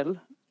Johan Skadell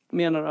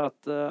menar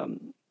att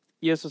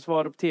Jesus var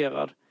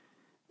adopterad.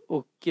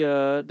 Och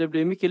det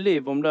blir mycket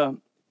liv om det.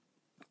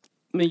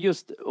 Men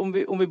just om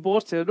vi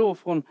bortser då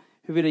från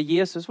huruvida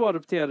Jesus var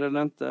adopterad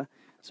eller inte,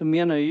 så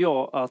menar ju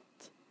jag att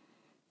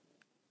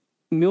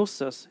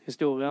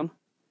Moses-historien,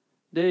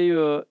 det är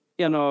ju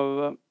en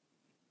av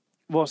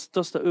våra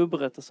största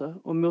urberättelser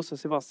om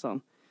Moses i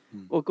vassen.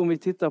 Och om vi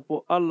tittar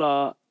på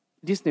alla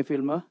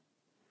Disney-filmer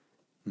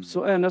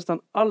så är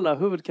nästan alla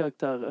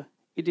huvudkaraktärer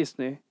i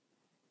Disney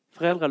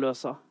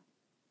föräldralösa.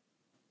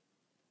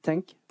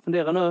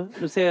 Fundera nu.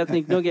 Nu ser jag att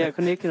ni gnuggar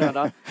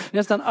kroniknördar.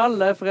 Nästan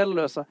alla är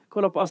föräldralösa.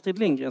 Kolla på Astrid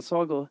Lindgrens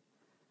sagor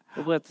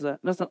och berättelser.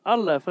 Nästan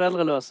alla är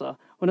föräldralösa.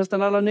 Och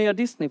nästan alla nya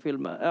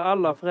Disney-filmer är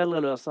alla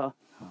föräldralösa.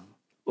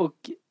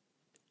 Och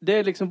det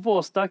är liksom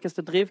vår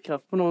starkaste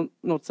drivkraft på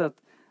något sätt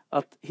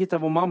att hitta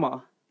vår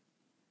mamma.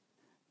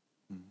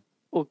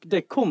 Och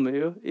det kommer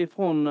ju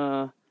ifrån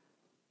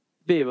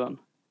Bibeln.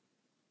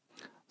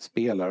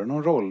 Spelar det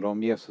någon roll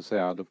om Jesus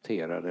är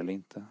adopterad eller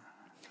inte?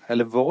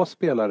 Eller vad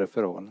spelar det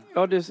för roll?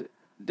 Ja,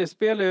 det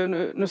spelar ju,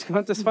 nu ska man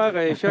inte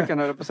svära i kyrkan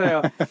här på att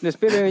säga. Det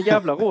spelar ju en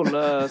jävla roll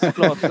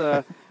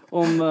såklart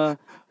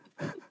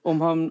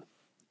om han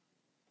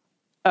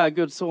är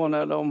Guds son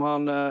eller om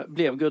han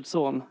blev Guds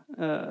son.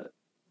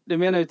 Det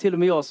menar ju till och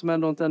med jag som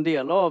ändå inte är en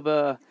del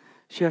av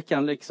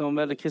kyrkan liksom,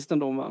 eller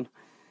kristendomen.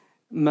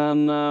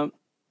 Men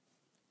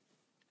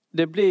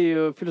det blir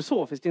ju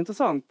filosofiskt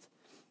intressant.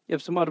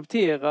 Eftersom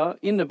adoptera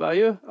innebär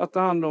ju att ta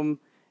hand om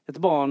ett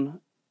barn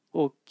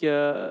och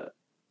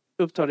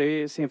uppta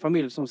det i sin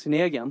familj som sin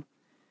egen.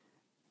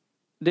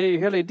 Det är ju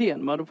hela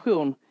idén med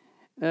adoption.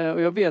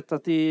 Och jag vet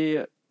att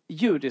i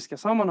judiska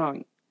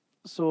sammanhang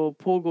så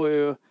pågår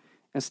ju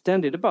en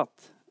ständig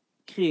debatt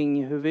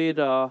kring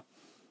huruvida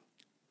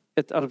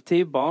ett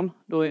adoptivbarn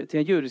då till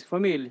en judisk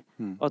familj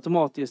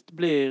automatiskt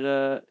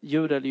blir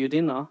jude eller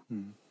judinna.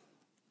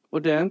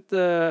 Och det är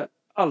inte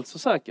alls så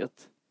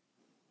säkert.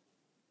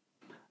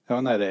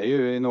 Ja, nej, det är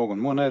ju i någon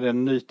mån är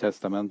den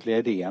nytestamentliga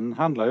idén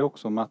handlar ju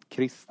också om att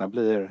kristna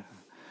blir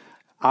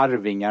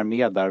arvingar,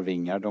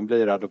 medarvingar. De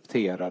blir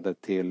adopterade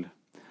till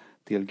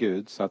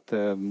Gud. Så att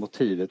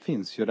motivet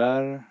finns ju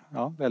där,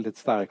 ja, väldigt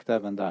starkt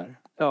även där.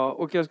 Ja,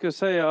 och jag skulle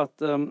säga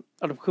att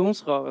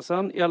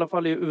adoptionsrörelsen, i alla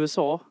fall i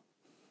USA,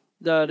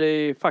 där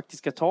det i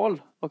faktiska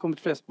tal har kommit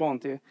flest barn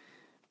till,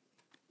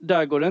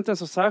 där går det inte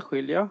ens att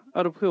särskilja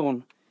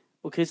adoption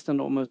och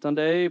kristendom, utan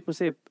det är i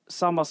princip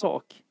samma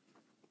sak.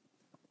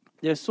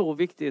 Det är så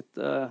viktigt,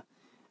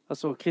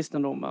 alltså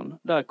kristendomen,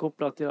 där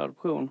kopplat till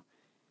adoption.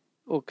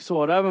 Och så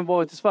har det även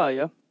varit i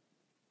Sverige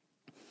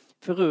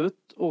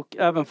förut, och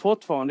även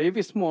fortfarande i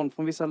viss mån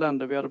från vissa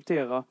länder vi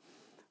adopterar,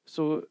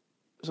 så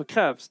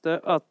krävs det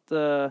att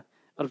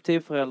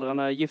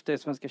adoptivföräldrarna är gifta i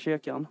Svenska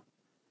kyrkan.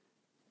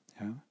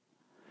 Ja.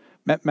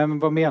 Men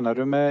vad menar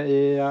du med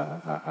i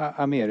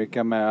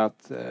Amerika med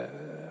att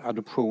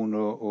adoption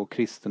och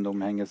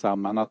kristendom hänger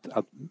samman?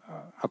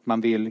 Att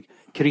man vill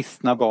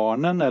kristna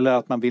barnen, eller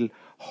att man vill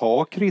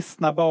ha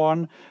kristna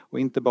barn och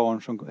inte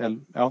barn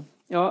som...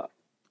 Ja,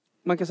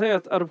 man kan säga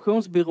att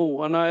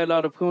adoptionsbyråerna eller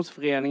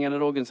adoptionsföreningen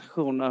eller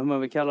organisationerna, hur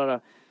man vill kalla det,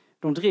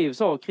 de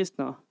drivs av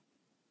kristna.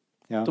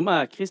 Ja. De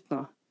är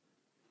kristna.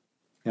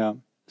 Ja.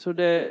 Så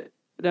det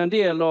är en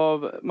del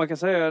av, man kan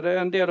säga, det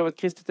är en del av ett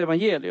kristet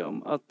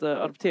evangelium att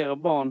adoptera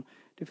barn.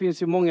 Det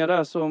finns ju många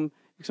där som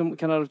liksom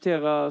kan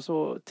adoptera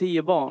så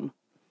 10 barn.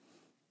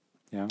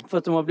 Ja. För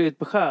att de har blivit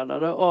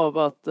besjälade av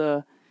att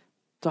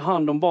ta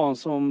hand om barn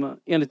som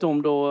enligt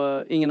dem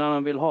då ingen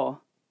annan vill ha.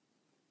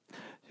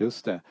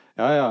 Just det.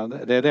 Ja,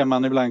 det är det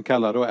man ibland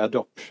kallar då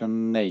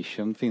Adoption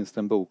Nation. Finns det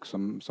en bok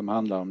som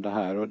handlar om det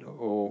här.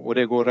 Och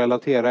det går att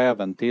relatera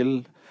även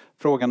till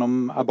frågan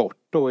om abort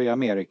då i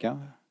Amerika.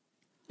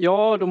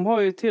 Ja, de har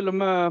ju till och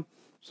med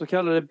så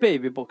kallade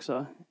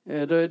babyboxar.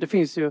 Det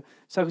finns ju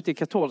särskilt i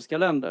katolska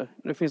länder.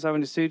 Det finns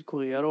även i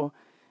Sydkorea då.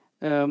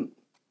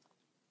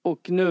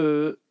 Och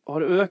nu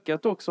har det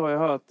ökat också, har jag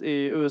hört,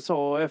 i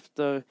USA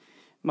efter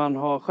man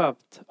har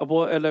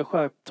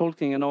skärpt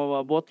tolkningen av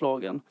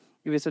abortlagen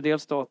i vissa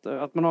delstater.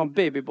 Att man har en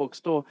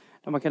babybox då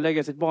där man kan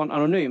lägga sitt barn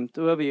anonymt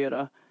och överge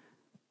det.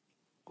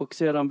 Och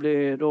sedan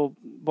blir då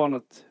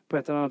barnet på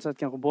ett eller annat sätt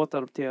kanske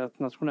bortadopterat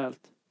nationellt.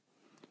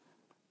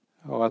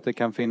 Och att det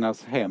kan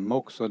finnas hem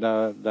också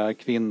där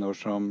kvinnor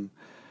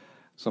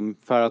som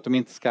för att de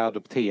inte ska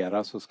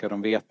adoptera så ska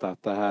de veta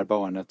att det här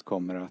barnet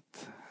kommer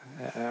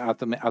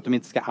att de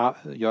inte ska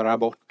göra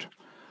abort.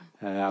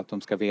 Att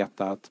de ska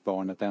veta att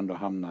barnet ändå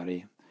hamnar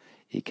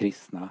i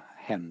kristna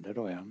händer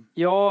då.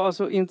 Ja,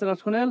 alltså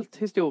internationellt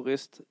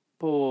historiskt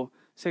på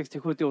 60,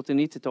 70, 80,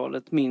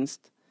 90-talet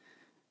minst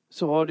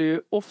så har det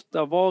ju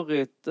ofta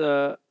varit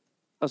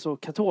alltså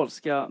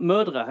katolska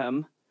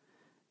mödrahem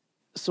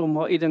som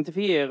har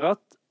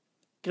identifierat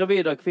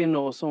gravida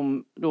kvinnor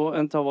som då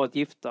inte har varit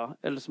gifta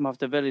eller som haft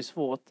det väldigt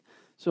svårt.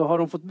 Så har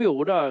de fått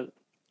bo där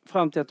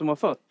fram till att de har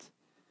fött.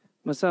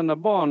 Men sen när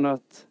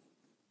barnet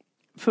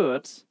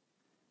föds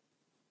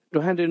då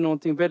händer det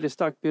någonting väldigt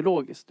starkt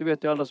biologiskt. Det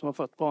vet ju alla som har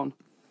fött barn.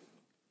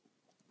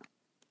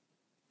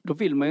 Då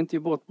vill man ju inte ge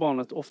bort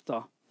barnet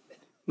ofta.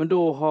 Men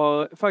då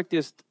har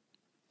faktiskt,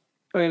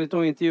 enligt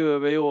de intervjuer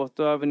vi gjort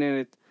och även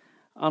enligt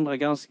andra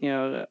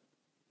granskningar,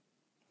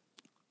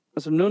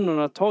 alltså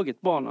nunnorna har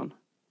tagit barnen.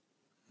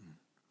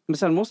 Men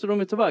sen måste de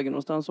ju ta vägen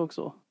någonstans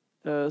också.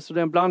 Så det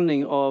är en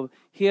blandning av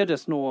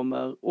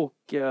hedersnormer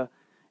och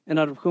en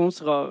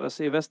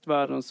adoptionsrörelse i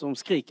västvärlden som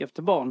skriker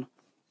efter barn.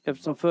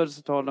 Eftersom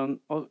födelsetalen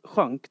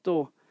sjönk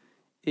då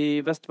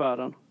i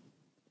västvärlden.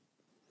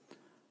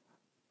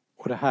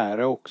 Och det här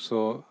är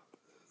också,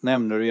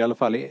 nämner du i alla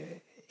fall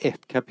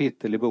ett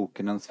kapitel i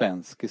boken, En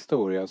svensk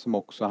historia, som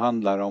också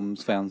handlar om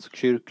svensk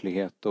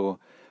kyrklighet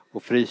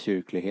och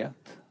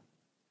frikyrklighet.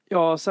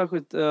 Ja,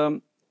 särskilt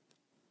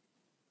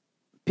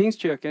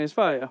Pingstkyrkan i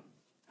Sverige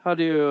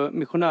hade ju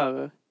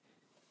missionärer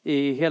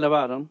i hela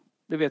världen.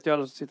 Det vet ju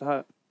alla som sitter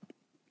här.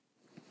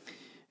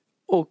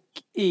 Och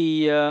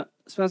i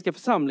svenska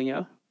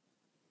församlingar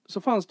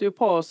så fanns det ju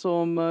par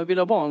som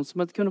ville ha barn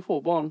som inte kunde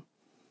få barn.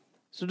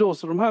 Så då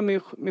så de här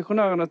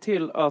missionärerna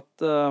till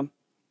att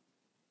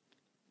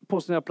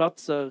på sina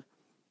platser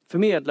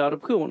förmedla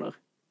adoptioner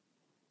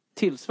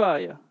till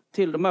Sverige,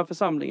 till de här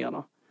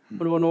församlingarna.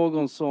 Och det var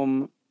någon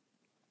som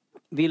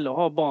ville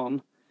ha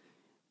barn.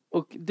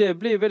 Och det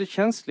blir väldigt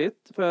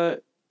känsligt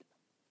för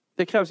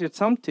det krävs ju ett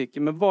samtycke.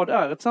 Men vad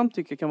är ett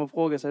samtycke kan man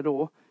fråga sig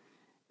då.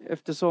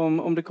 Eftersom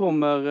om det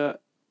kommer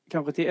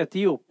kanske till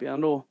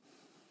Etiopien då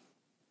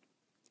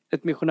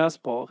ett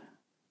missionärspar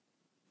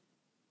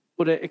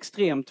och det är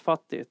extremt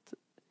fattigt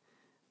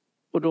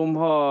och de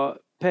har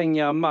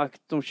pengar,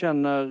 makt, de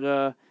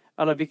känner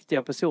alla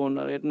viktiga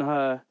personer i den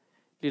här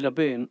lilla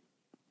byn.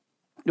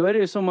 Då är det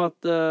ju som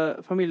att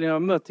familjerna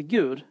möter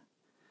Gud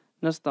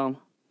nästan.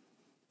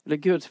 Eller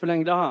Guds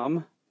förlängda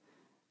arm.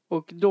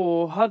 Och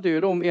då hade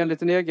ju de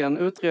enligt en egen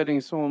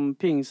utredning som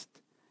Pingst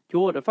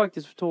gjorde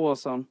faktiskt för 2 år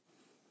sedan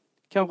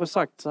kanske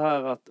sagt så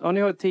här att ja,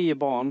 ni har 10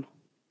 barn.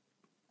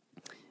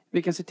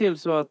 Vi kan se till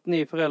så att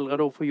ni föräldrar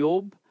då får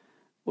jobb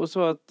och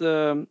så att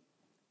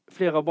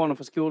flera av barnen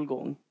får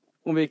skolgång.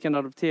 Om vi kan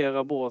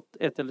adoptera bort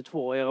 1 eller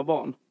 2 av era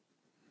barn.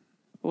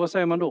 Och vad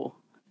säger man då?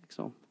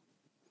 Liksom?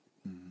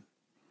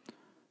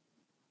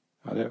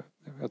 Ja,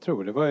 jag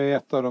tror det var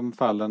ett av de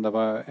fallen där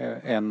var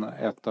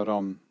ett av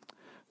de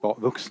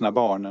vuxna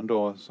barnen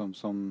då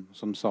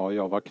som sa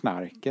jag var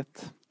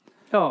knarket.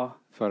 Ja.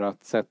 För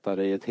att sätta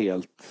det i ett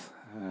helt,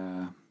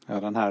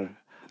 den här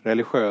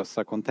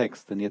religiösa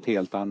kontexten i ett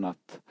helt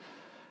annat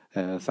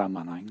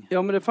sammanhang.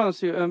 Ja, men det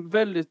fanns ju en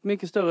väldigt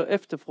mycket större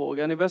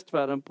efterfrågan i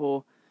västvärlden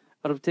på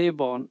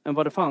adoptivbarn än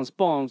vad det fanns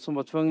barn som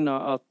var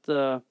tvungna att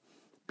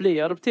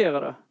bli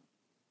adopterade.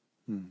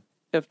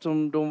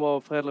 Eftersom de var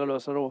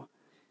föräldralösa då.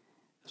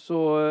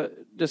 Så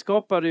det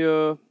skapade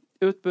ju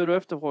utbud- och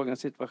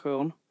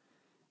efterfrågans-situation.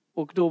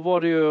 Och då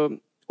var det ju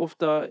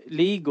ofta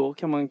ligor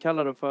kan man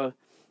kalla det för.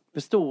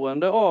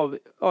 Bestående av,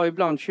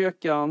 ibland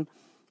kyrkan,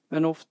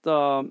 men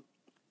ofta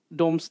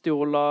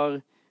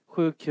domstolar,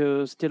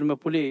 sjukhus, till och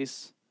med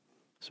polis.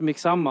 Som gick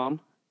samman.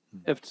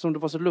 Eftersom det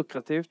var så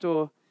lukrativt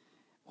att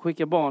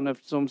skicka barn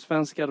eftersom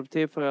svenska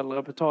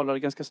adoptivföräldrar betalade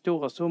ganska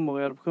stora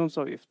summor i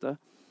adoptionsavgifter.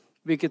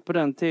 Vilket på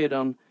den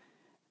tiden,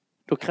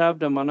 då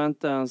krävde man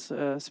inte ens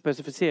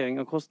specificering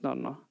av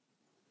kostnaderna.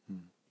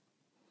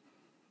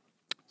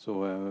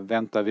 Så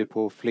väntar vi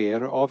på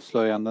fler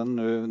avslöjanden.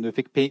 Nu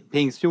fick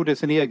Pingst gjorde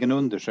sin egen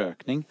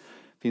undersökning.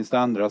 Finns det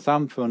andra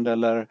samfund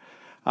eller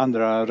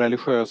andra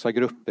religiösa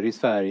grupper i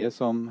Sverige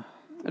som...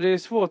 Det är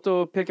svårt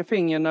att peka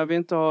finger när vi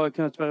inte har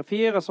kunnat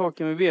verifiera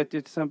saker. Vi vet ju till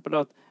exempel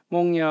att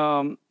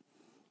många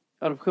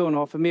adoptioner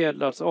har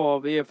förmedlats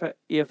av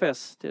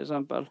EFS till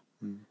exempel.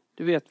 Mm.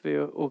 Det vet vi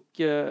ju. Och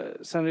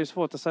sen är det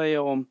svårt att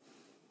säga om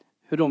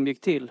hur de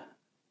gick till.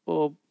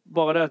 Och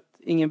bara det att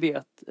ingen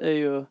vet är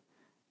ju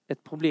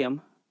ett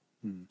problem.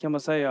 Kan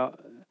man säga.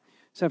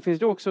 Sen finns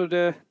det också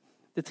det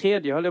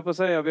tredje, höll jag på att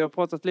säga. Vi har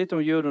pratat lite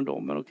om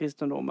judendomen och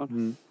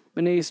kristendomen.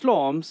 Men i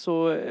islam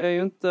så är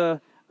ju inte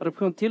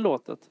adoption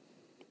tillåtet.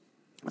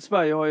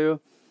 Sverige har ju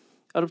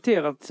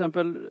adopterat till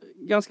exempel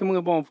ganska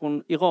många barn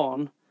från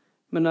Iran.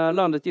 Men när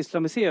landet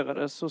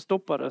islamiserades så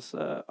stoppades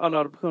alla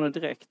adoptioner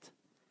direkt.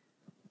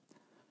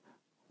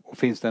 Och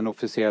finns det en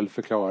officiell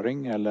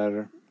förklaring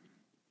eller?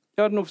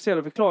 Ja, den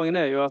officiella förklaringen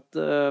är ju att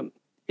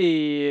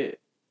i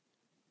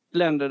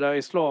länder där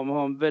islam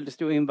har en väldigt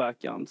stor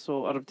inverkan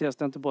så adopteras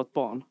det inte bort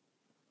barn.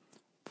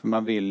 För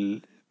man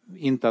vill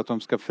inte att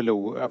de ska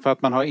förlora, för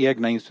att man har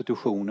egna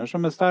institutioner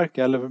som är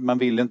starka, eller man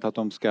vill inte att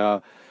de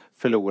ska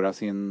förlora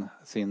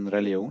sin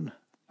religion?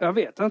 Jag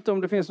vet inte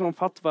om det finns någon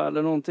fatwa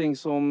eller någonting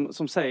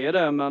som säger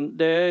det, men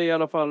det är i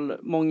alla fall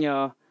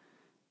många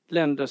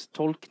länders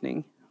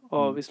tolkning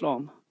av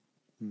islam.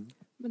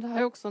 Men det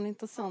här är också en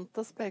intressant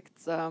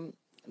aspekt,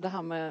 det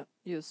här med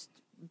just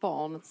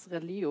barnets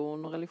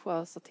religion och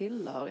religiösa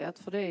tillhörighet.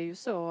 För det är ju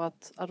så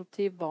att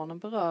adoptivbarnen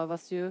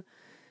berövas ju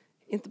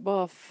inte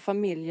bara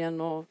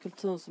familjen och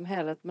kulturen som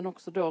helhet, men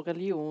också då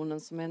religionen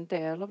som är en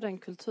del av den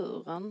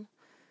kulturen.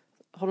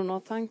 Har du några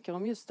tankar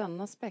om just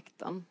den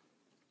aspekten?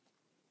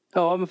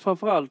 Ja, men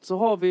framförallt så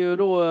har vi ju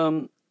då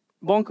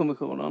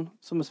barnkonventionen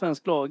som är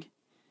svensk lag.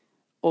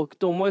 Och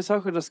de har ju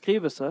särskilda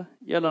skrivelser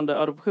gällande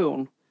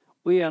adoption.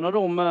 Och en av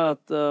dem är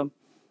att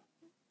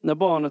när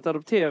barnet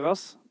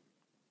adopteras,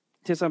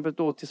 till exempel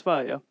då till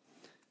Sverige,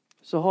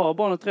 så har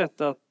barnet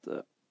rätt att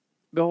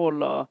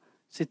behålla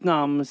sitt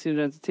namn, sin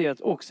identitet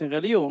och sin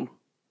religion.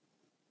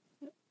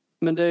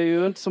 Men det är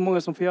ju inte så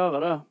många som får göra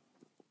det.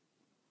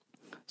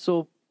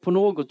 Så på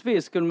något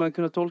vis skulle man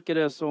kunna tolka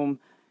det som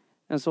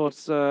en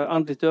sorts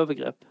andligt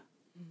övergrepp.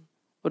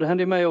 Och det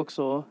hände mig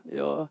också.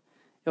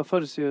 Jag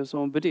föddes ju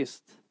som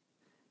buddhist.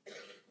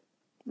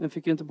 Men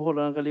fick ju inte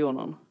behålla den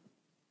religionen.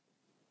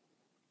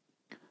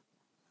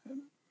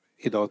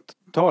 Idag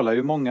talar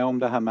ju många om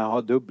det här med att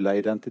ha dubbla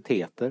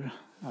identiteter.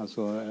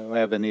 Alltså, och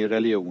även i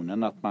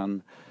religionen att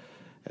man...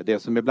 Det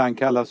som ibland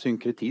kallas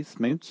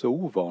synkretism är inte så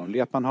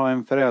ovanligt. Att man har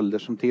en förälder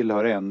som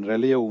tillhör en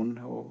religion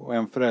och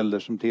en förälder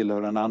som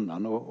tillhör en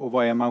annan. Och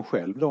vad är man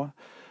själv då?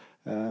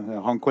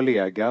 Jag har en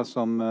kollega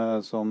som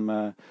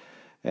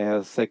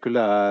är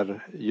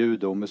sekulär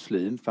jude och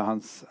muslim. För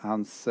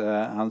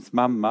hans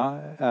mamma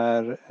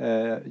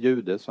är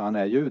jude, så han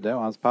är jude.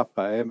 Och hans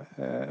pappa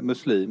är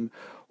muslim.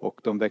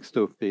 Och de växte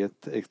upp i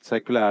ett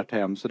sekulärt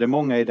hem. Så det är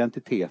många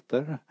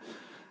identiteter.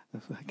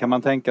 Kan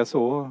man tänka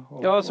så?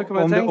 Ja, så kan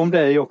man tänka. Om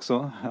dig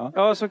också?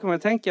 Ja, så kan man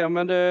tänka.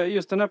 Men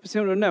just den här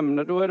personen du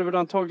nämner, då är det väl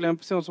antagligen en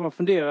person som har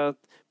funderat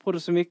på det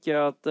så mycket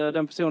att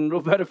den personen då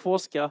började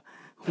forska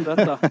om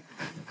detta.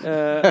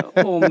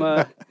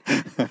 Om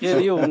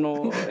religion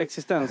och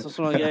existens och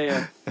sådana grejer.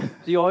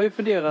 Så jag har ju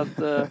funderat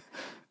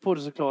på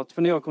det såklart.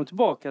 För när jag kom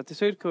tillbaka till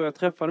Sydkorea och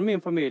träffade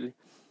min familj,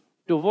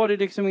 då var det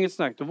liksom inget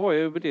snack. Då var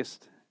jag ju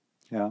buddhist.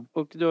 Ja.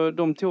 Och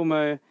de tog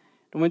mig,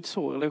 de var inte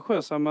så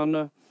religiösa,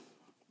 men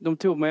de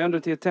tog mig ändå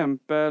till ett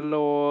tempel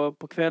och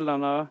på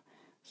kvällarna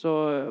så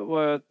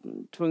var jag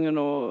tvungen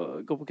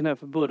att gå på knä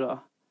för Buddha.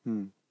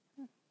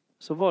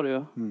 Så var det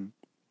ju.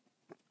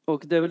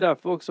 Och det är väl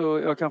därför också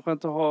jag kanske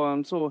inte har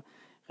en så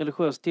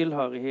religiös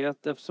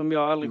tillhörighet eftersom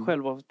jag aldrig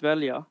själv har fått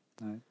välja.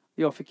 Nej.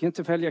 Jag fick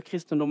inte välja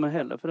kristendomen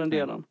heller för den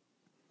delen.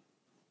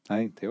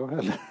 Nej, inte jag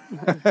heller.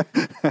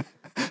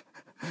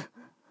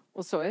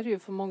 Och så är det ju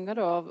för många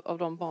då av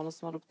de barnen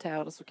som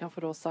adopterades, så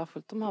kanske då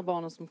särskilt de här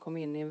barnen som kom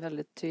in i en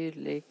väldigt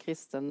tydlig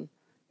kristen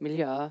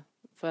miljö.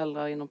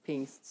 Föräldrar inom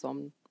pingst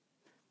som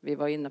vi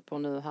var inne på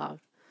nu här.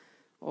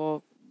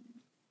 Och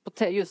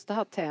på just det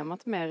här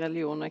temat med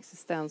religion och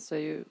existens så är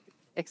ju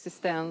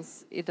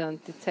existens,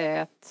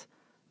 identitet,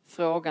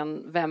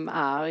 frågan vem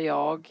är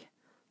jag?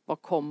 Var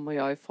kommer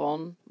jag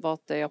ifrån?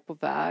 Vart är jag på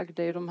väg?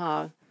 Det är ju de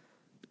här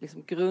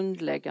liksom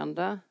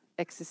grundläggande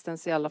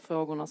existentiella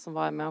frågorna som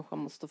varje människa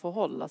måste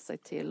förhålla sig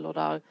till. Och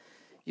där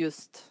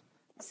just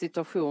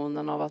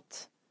situationen av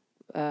att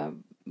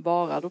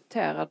vara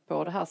adopterad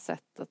på det här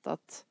sättet,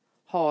 att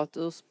ha ett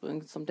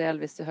ursprung som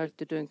delvis är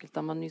höljt i dunkelt,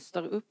 där man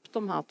nystar upp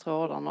de här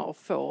trådarna och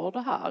får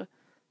det här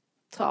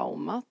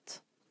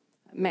traumat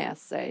med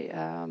sig.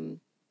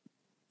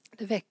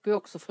 Det väcker ju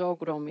också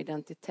frågor om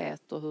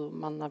identitet och hur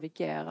man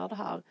navigerar det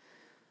här.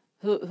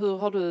 Hur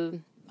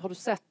har du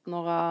sett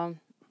några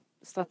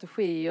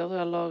strategier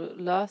eller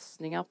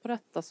lösningar på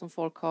detta som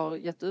folk har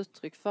gett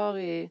uttryck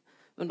för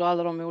under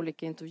alla de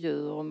olika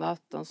intervjuer och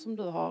möten som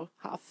du har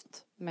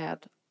haft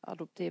med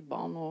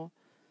adoptivbarn och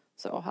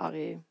så här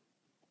i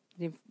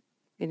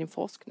din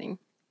forskning?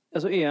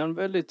 Alltså en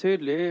väldigt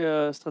tydlig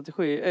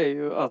strategi är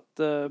ju att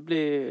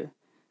bli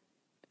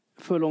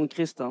full on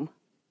kristen.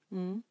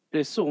 Det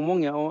är så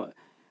många, och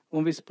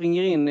om vi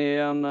springer in i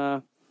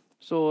en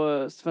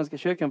Svenska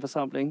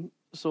kyrkan-församling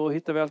så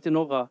hittar vi alltid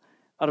några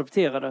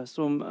adopterade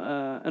som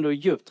ändå är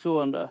djupt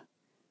troende.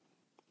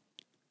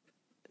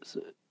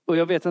 Och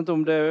jag vet inte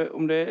om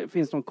det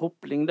finns någon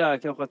koppling där,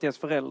 kanske att deras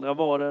föräldrar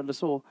var det eller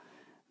så.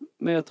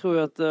 Men jag tror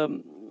att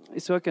i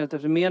sökandet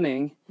efter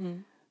mening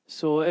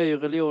så är ju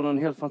religionen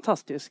helt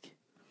fantastisk.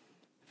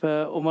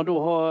 För om man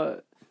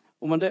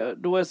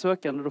då är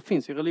sökande, då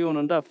finns ju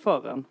religionen där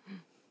för en.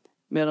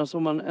 Medan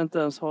om man inte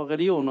ens har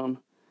religionen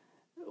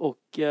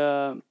och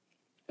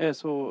är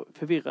så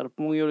förvirrad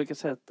på många olika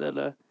sätt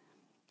eller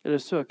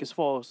söker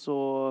svar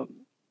så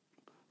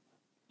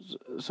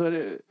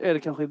är det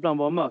kanske ibland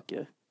bara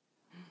mörker.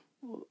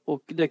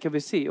 Och det kan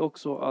vi se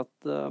också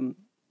att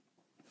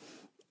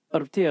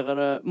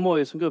adopterade mår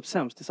ju som grupp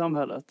sämst i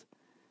samhället.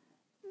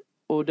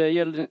 Och det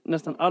gäller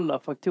nästan alla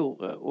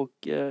faktorer.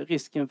 Och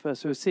risken för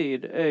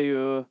suicid är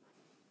ju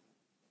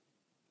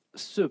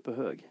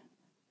superhög.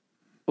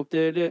 Och det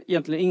är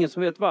egentligen ingen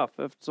som vet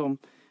varför. Eftersom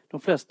de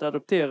flesta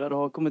adopterade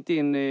har kommit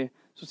in i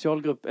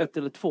socialgrupp 1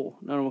 eller 2.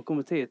 När de har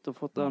kommit hit och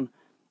fått en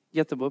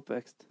jättebra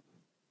uppväxt.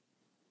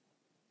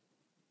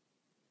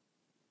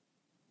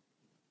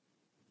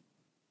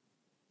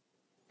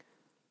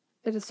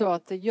 Är det så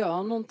att det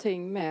gör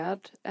någonting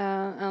med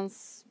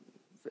ens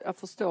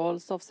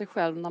förståelse av sig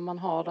själv när man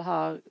har det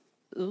här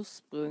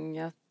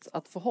ursprunget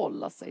att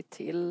förhålla sig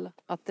till?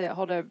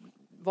 Har det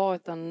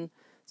varit en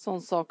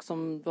sån sak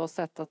som du har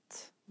sett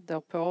att det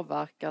har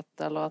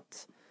påverkat, eller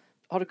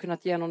har det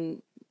kunnat ge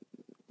någon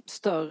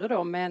större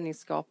då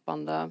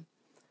meningsskapande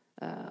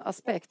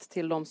aspekt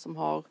till de som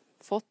har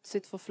fått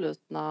sitt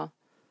förflutna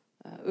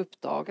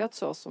uppdagat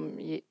så som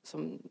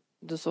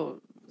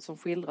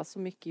skildras så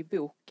mycket i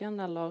boken,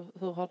 eller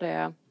hur har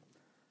det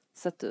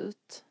sett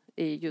ut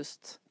i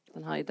just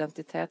den här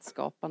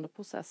identitetsskapande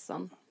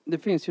processen? Det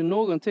finns ju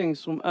någonting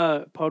som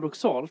är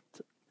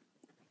paradoxalt.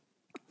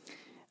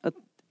 Att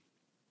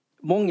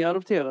många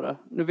adopterade,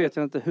 nu vet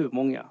jag inte hur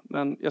många,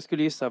 men jag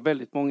skulle gissa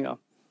väldigt många,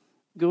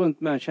 går runt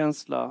med en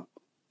känsla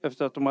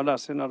efter att de har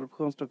läst sina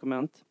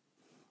adoptionsdokument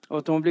och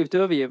att de har blivit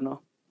övergivna.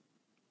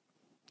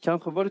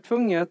 Kanske var det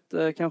tvunget,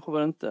 kanske var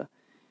det inte.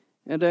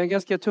 Det är en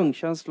ganska tung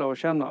känsla att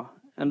känna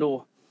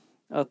ändå.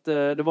 Att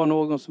det var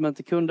någon som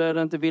inte kunde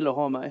eller inte ville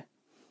ha mig.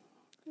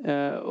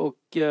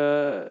 Och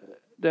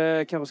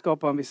det kanske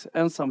skapar en viss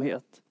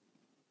ensamhet.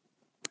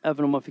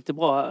 Även om man fick det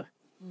bra här.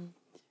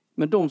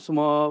 Men de som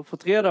har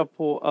fått reda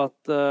på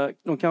att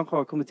de kanske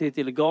har kommit hit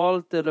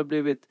illegalt eller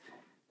blivit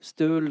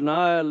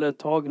stulna eller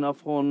tagna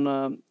från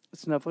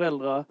sina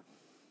föräldrar.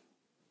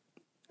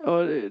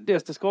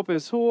 Dels det skapar ju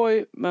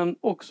sorg, men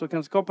också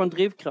kan skapa en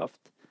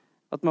drivkraft.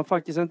 Att man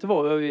faktiskt inte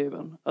var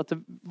övergiven. Att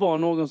det var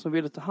någon som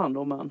ville ta hand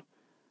om en.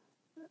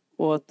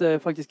 Och att det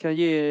faktiskt kan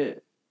ge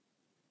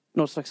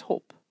något slags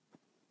hopp.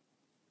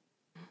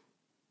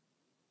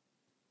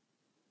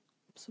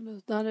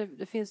 Absolut.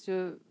 Det finns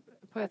ju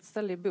på ett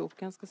ställe i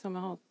boken, ska se om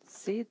jag har ett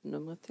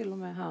sidnummer till och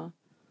med här.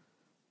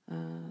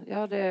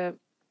 Ja, det är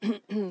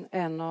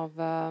en av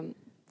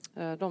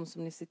de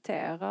som ni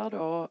citerar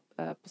då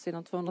på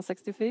sidan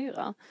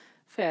 264.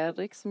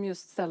 Fredrik, som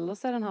just ställer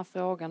sig den här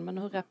frågan, men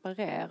hur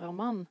reparerar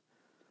man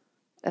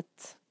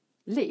ett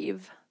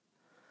liv?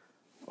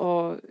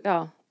 Och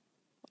ja,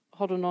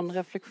 har du någon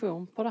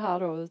reflektion på det här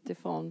då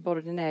utifrån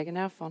både din egen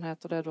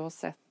erfarenhet och det du har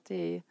sett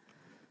i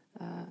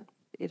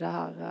det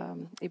här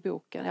i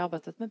boken, i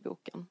arbetet med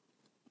boken?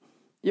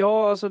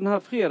 Ja, alltså den här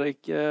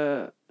Fredrik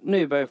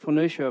Nyberg från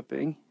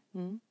Nyköping.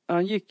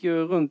 Han gick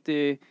ju runt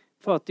i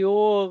 40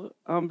 år.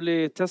 Han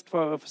blir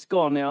testförare för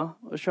Scania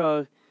och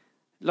kör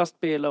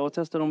lastbilar och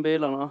testar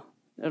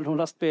de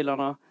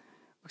lastbilarna.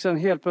 Och sen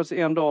helt plötsligt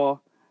en dag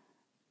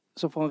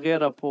så får han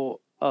reda på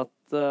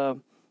att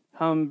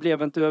han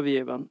blev inte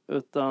övergiven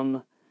utan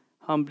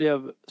han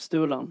blev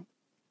stulen.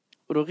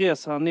 Och då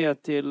reser han ner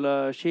till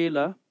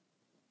Chile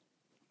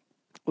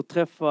och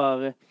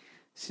träffar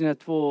sina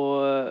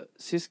 2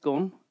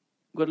 syskon,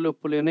 Guadalupe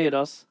och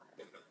Leonidas,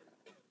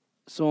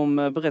 som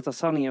berättar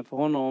sanningen för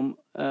honom.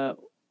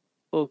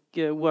 Och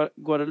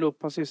Guadalupe,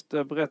 hans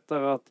syster,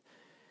 berättar att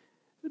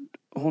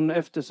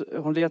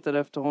hon letade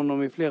efter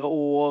honom i flera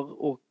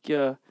år och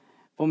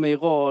var med i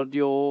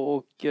radio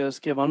och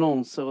skrev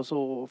annonser och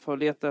så för att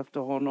leta efter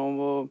honom.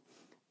 Och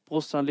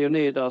brorsan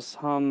Leonidas,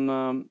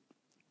 han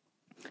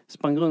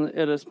sprang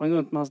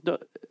runt med hans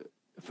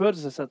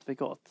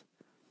födelsecertifikat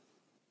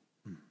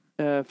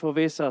för att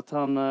visa att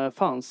han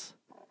fanns.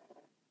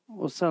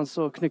 Och sen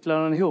så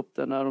knycklade han ihop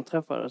det när de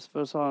träffades, för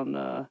då sa han,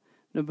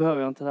 nu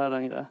behöver jag inte det här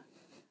längre.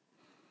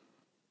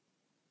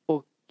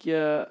 Och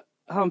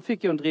han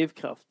fick ju en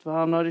drivkraft, för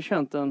han hade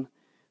känt en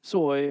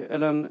sorg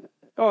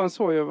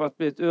över att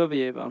bli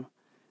övergiven.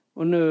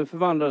 Och nu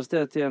förvandlades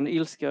det till en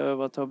ilska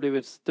över att ha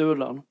blivit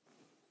stulen.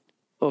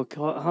 Och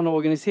han har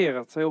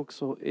organiserat sig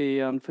också i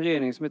en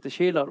förening som heter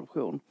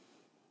Chileadoption.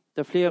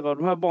 Där flera av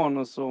de här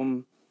barnen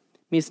som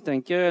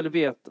misstänker eller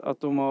vet att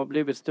de har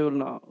blivit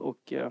stulna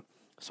och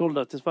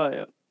sålda till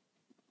Sverige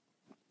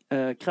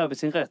kräver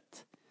sin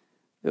rätt.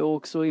 Och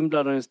också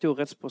inblandad i en stor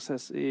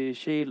rättsprocess i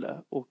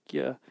Chile och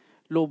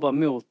lobba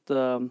mot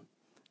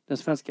den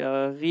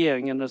svenska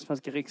regeringen, den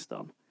svenska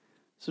riksdagen.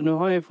 Så nu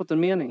har jag fått en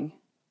mening.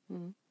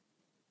 Mm.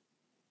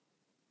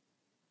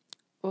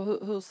 Och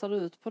hur ser det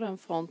ut på den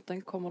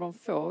fronten? Kommer de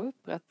få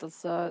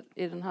upprättelse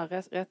i den här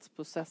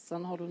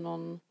rättsprocessen? Har du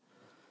någon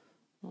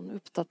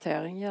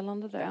uppdatering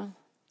gällande det?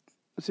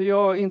 Så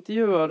jag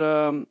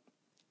intervjuade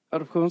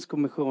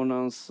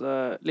Adoptionskommissionens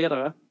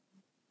ledare.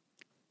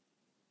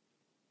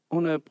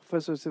 Hon är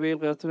professor i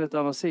civilrätt, hon heter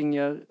Anna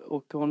Singer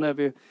och hon är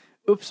vid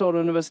Uppsala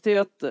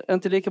universitet.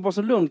 Inte lika bra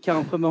som Lund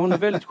kanske, men hon är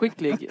väldigt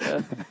skicklig.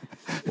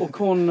 Och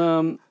hon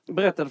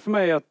berättade för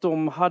mig att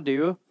de hade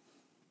ju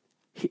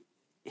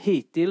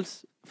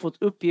hittills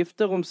fått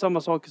uppgifter om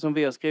samma saker som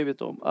vi har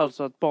skrivit om.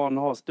 Alltså att barn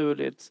har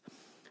stulits,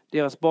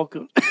 deras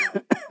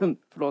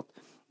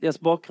deras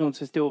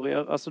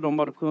bakgrundshistorier, alltså de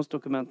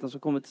adoptionsdokumenten som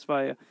kommer till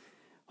Sverige,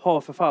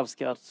 har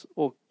förfalskats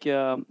och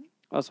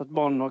alltså att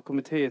barnen har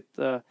kommit hit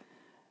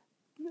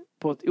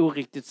på ett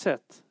oriktigt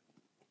sätt.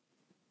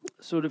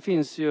 Så det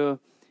finns ju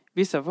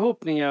vissa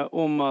förhoppningar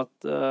om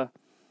att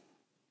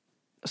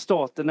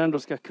staten ändå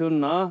ska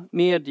kunna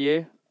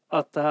medge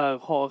att det här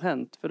har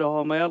hänt. För det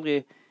har man ju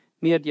aldrig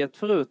medgett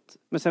förut.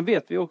 Men sen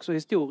vet vi också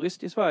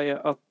historiskt i Sverige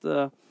att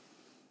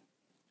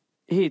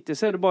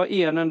hittills är det bara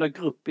en enda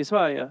grupp i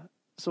Sverige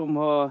som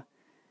har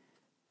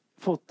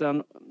fått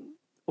en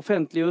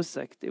offentlig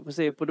ursäkt i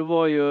princip. Och det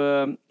var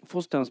ju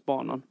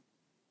fosterhemsbarnen.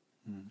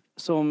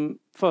 Som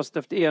först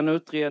efter en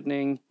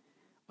utredning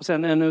och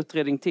sen en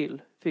utredning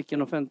till fick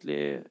en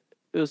offentlig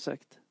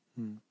ursäkt.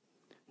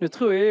 Nu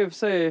tror jag i och för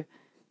sig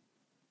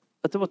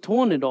att det var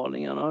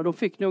Tornedalingarna. De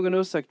fick nog en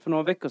ursäkt för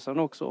några veckor sedan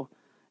också.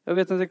 Jag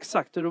vet inte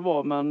exakt hur det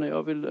var, men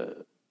jag vill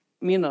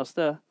minnas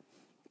det.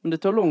 Men det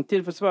tar lång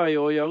tid för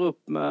Sverige att göra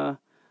upp med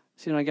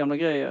sina gamla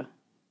grejer.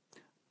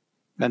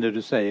 Men det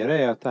du säger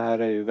är att det här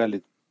är ju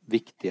väldigt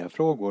viktiga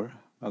frågor.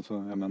 Alltså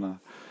jag menar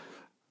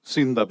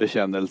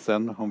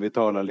syndabekännelsen, om vi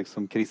talar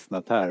liksom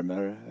kristna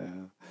termer.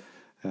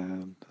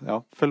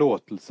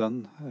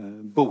 Förlåtelsen,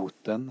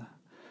 boten.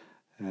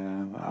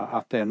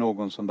 Att det är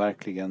någon som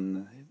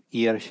verkligen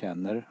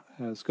erkänner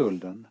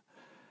skulden.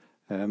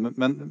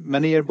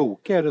 Men i er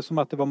bok är det som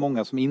att det var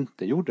många som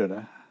inte gjorde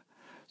det.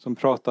 Som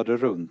pratade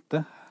runt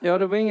det. Ja,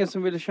 det var ingen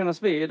som ville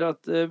kännas vid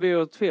att vi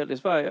har ett fel i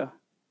Sverige.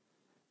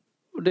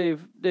 Och det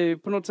är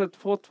på något sätt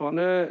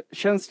fortfarande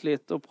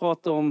känsligt att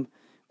prata om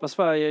vad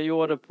Sverige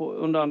gjorde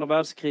under andra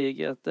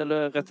världskriget.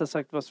 Eller rättare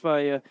sagt vad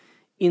Sverige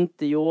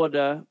inte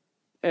gjorde.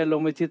 Eller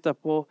om vi tittar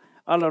på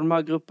alla de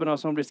här grupperna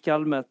som blir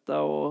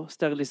skallmätta och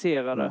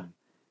steriliserade.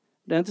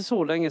 Det är inte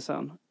så länge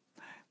sedan.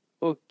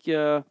 Och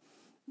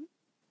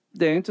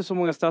det är inte så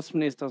många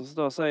statsministrar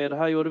som säger det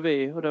här gjorde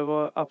vi och det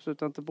var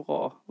absolut inte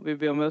bra. Och vi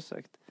ber om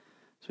ursäkt.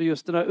 Så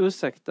just den här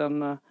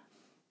ursäkten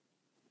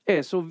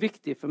är så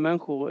viktig för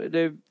människor. Det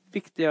är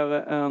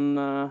viktigare än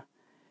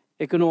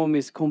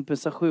ekonomisk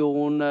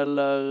kompensation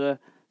eller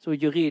så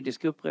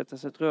juridisk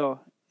upprättelse, tror jag.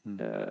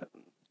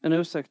 En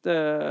ursäkt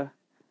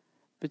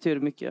betyder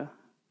mycket.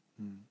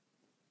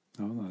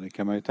 Ja, det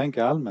kan man ju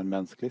tänka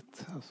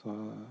allmänmänskligt.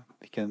 Alltså,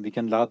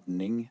 vilken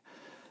laddning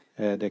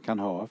det kan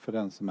ha för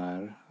den som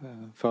är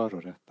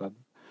förorättad.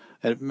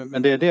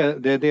 Men det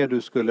är det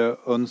du skulle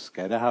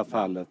önska i det här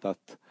fallet,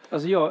 att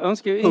alltså jag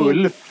önskar ju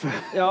Ulf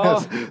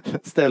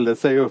ställer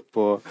sig upp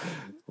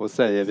och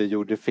säger vi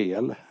gjorde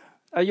fel.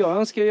 Jag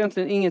önskar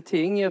egentligen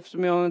ingenting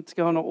eftersom jag inte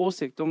ska ha någon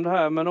åsikt om det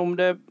här. Men om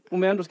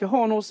jag ändå ska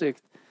ha en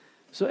åsikt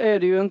så är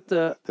det ju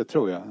inte... Det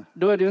tror jag.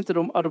 Då är det ju inte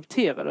de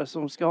adopterade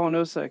som ska ha en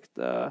ursäkt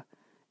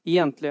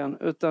egentligen.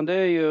 Utan det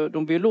är ju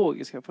de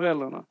biologiska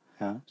föräldrarna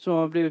som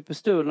har blivit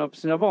bestulna på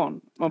sina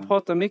barn. Man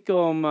pratar mycket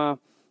om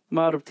de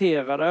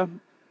adopterade.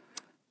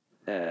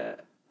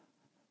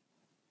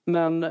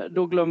 Men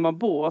då glömmer man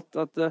bort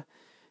att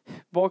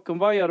bakom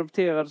varje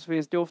adopterad så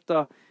finns det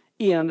ofta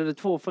en eller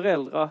två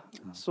föräldrar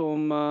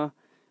som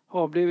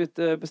har blivit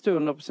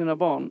bestulna på sina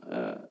barn.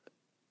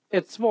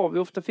 Ett svar vi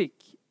ofta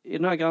fick i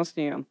den här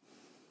granskningen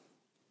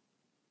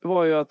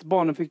var ju att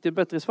barnen fick det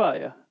bättre i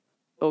Sverige.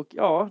 Och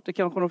ja, det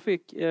kanske de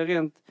fick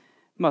rent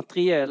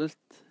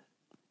materiellt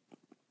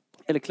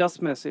eller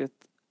klassmässigt.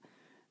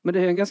 Men det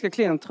är en ganska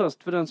klen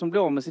tröst för den som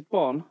blir av med sitt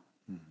barn.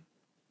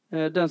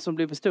 Den som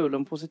blir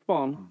bestulen på sitt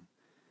barn.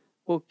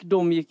 Och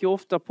de gick ju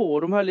ofta på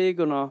de här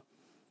ligorna.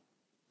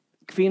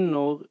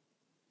 Kvinnor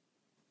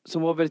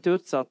som var väldigt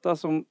utsatta,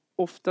 som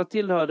ofta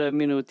tillhörde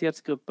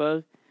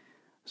minoritetsgrupper,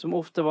 som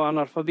ofta var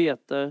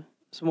analfabeter,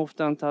 som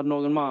ofta inte hade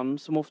någon man,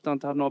 som ofta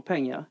inte hade några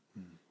pengar.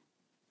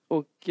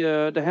 Och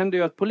det hände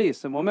ju att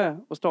polisen var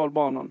med och stal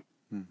barnen.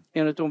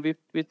 Enligt de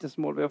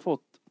vittnesmål vi har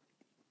fått.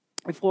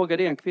 Vi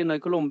frågade en kvinna i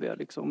Colombia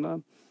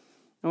liksom,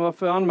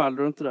 varför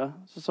anmälde du inte det?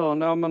 Så sa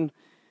hon, ja men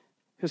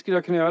hur skulle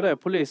jag kunna göra det?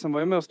 Polisen var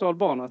ju med och stal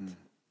barnet.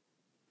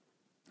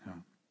 Ja.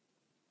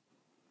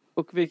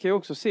 Och vi kan ju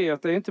också se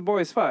att det är inte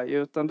bara i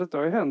Sverige utan detta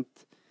har ju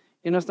hänt.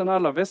 I nästan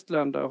alla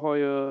västländer har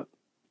ju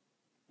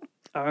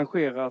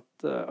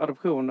arrangerat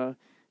adoptioner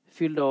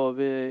fyllda av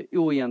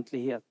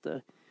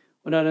oegentligheter.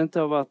 Och när det inte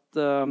har varit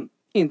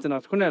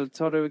internationellt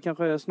så har det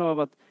kanske snarare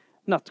varit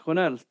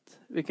nationellt.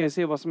 Vi kan ju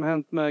se vad som har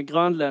hänt med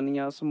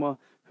grönlänningar som har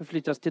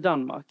förflyttas till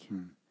Danmark.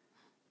 Mm.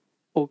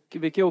 Och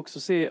vi kan också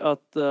se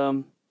att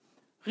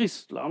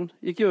Ryssland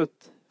gick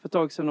ut för ett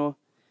tag sedan och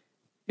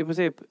i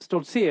princip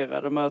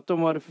stoltserade med att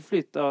de hade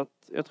förflyttat,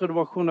 jag tror det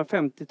var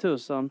 750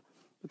 000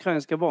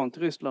 ukrainska barn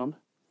till Ryssland.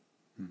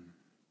 Mm.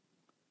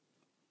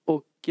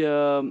 Och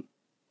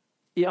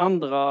i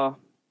andra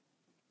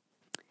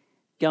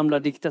gamla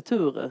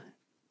diktaturer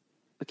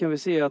då kan vi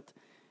se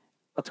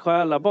att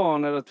stjäla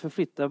barn eller att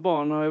förflytta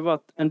barn har ju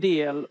varit en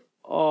del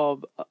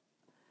av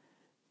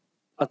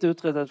att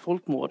uträtta ett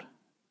folkmord.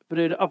 För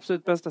det är det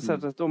absolut bästa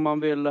sättet om man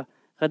vill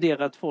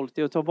radera ett folk,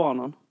 det är att ta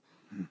barnen.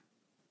 Mm.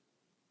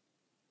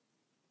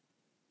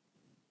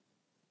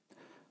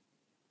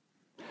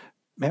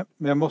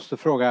 Men jag måste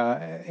fråga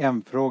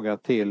en fråga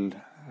till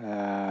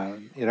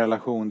i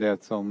relation till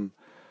det som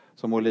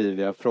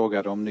Olivia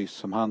frågade om nyss,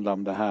 som handlar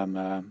om det här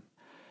med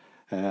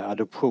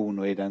adoption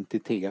och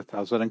identitet.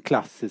 Alltså den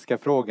klassiska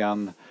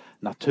frågan,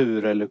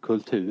 natur eller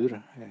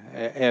kultur.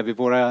 Är vi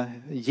våra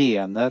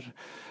gener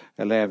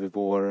eller är vi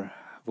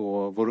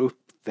vår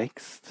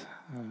uppväxt?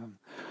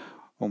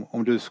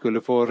 Om du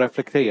skulle få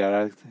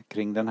reflektera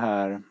kring den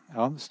här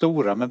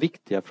stora men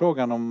viktiga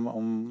frågan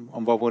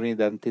om vad vår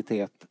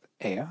identitet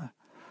är.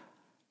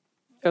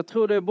 Jag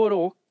tror det är både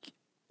och.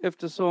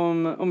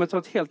 Eftersom, om jag tar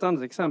ett helt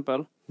annat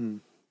exempel. Mm.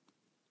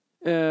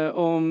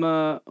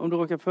 Om du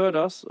råkar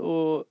födas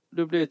och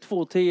du blir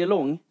 2,10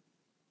 lång.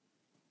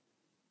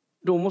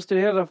 Då måste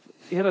du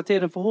hela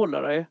tiden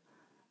förhålla dig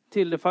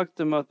till det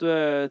faktum att du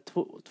är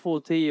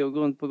 2,10 och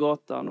går runt på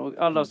gatan. Och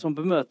alla som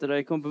bemöter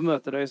dig kommer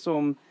bemöta dig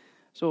som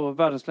så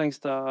världens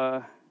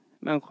längsta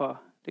människa.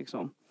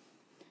 Liksom.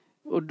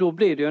 Och då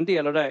blir det ju en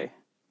del av dig.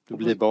 Du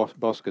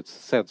blir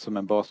sedd som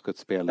en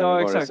basketspelare.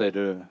 Ja, exakt.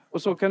 Du...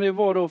 Och så kan det ju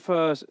vara då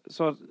för,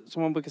 så,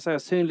 som man brukar säga,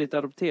 synligt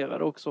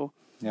adopterade också.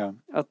 Ja.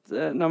 Att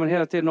när man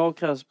hela tiden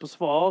avkrävs på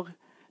svar,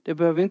 det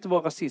behöver inte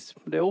vara rasism.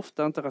 Det är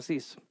ofta inte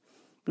rasism.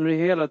 Men det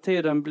hela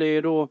tiden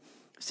blir då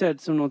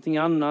sedd som någonting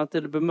annat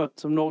eller bemött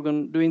som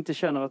någon du inte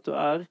känner att du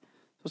är.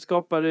 Så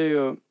skapar det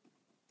ju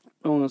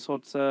någon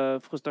sorts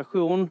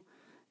frustration.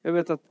 Jag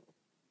vet att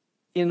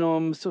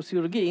inom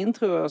sociologin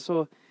tror jag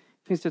så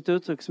finns det ett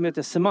uttryck som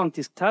heter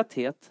semantisk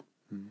täthet.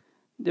 Mm.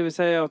 Det vill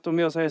säga att om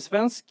jag säger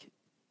svensk,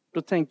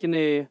 då tänker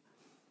ni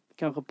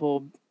kanske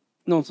på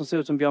någon som ser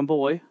ut som Björn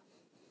Borg.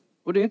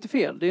 Och det är inte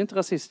fel, det är inte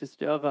rasistiskt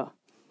att göra.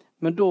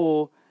 Men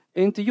då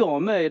är inte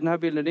jag med i den här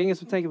bilden. Det är ingen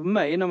som tänker på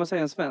mig när man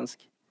säger en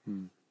svensk.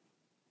 Mm.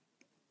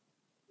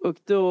 Och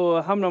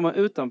då hamnar man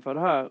utanför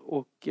det här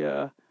och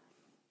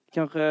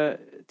kanske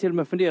till och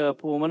med funderar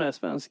på om man är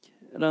svensk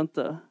eller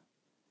inte.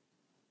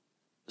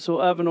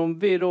 Så även om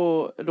vi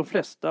då, de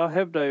flesta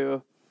hävdar ju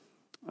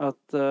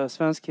att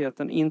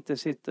svenskheten inte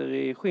sitter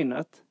i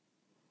skinnet.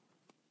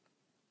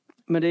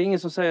 Men det är ingen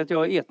som säger att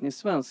jag är etnisk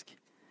svensk.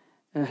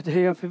 Det är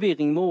en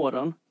förvirring med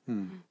orden.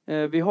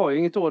 Mm. Vi har ju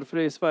inget ord för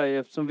det i Sverige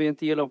eftersom vi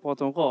inte gillar att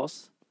prata om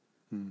ras.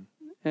 Mm.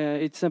 I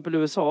till exempel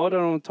USA där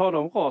de talar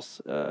om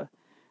ras,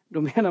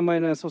 då menar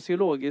man en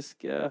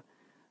sociologisk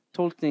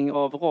tolkning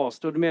av ras.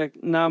 Då är det mer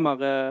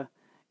närmare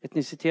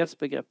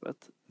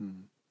etnicitetsbegreppet.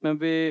 Mm. Men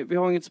vi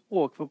har inget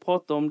språk för att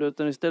prata om det,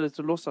 utan istället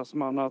så låtsas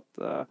man att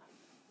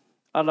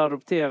alla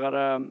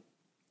adopterade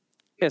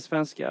är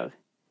svenskar.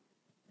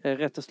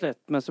 Rätt och slätt.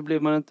 Men så blir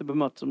man inte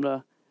bemött som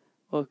det.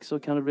 Och så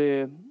kan det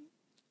bli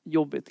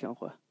jobbigt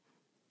kanske.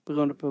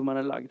 Beroende på hur man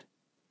är lagd.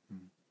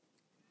 Mm.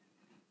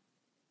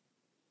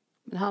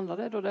 Men handlar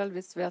det då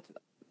delvis vid att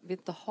vi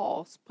inte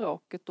har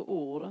språket och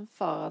orden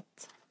för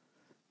att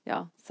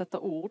sätta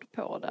ord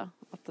på det?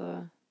 Att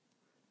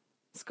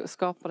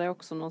skapar det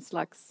också någon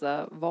slags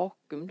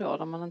vakuum då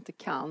där man inte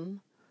kan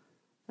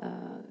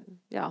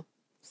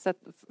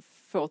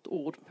få ett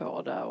ord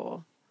på det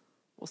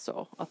och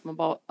så. Att man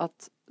bara,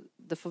 att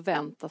det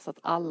förväntas att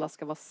alla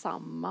ska vara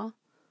samma.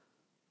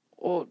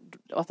 Och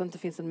att det inte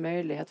finns en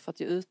möjlighet för att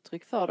ge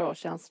uttryck för då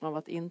känslan av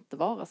att inte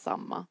vara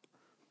samma.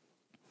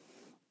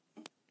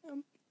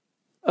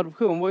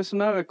 Adoption var ju så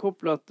nära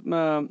kopplat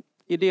med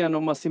idén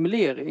om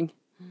assimilering.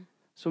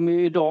 Som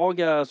idag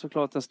är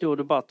såklart en stor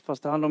debatt,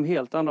 fast det handlar om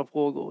helt andra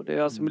frågor. Det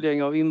är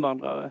assimilering av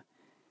invandrare.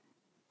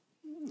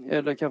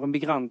 Eller kanske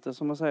migranter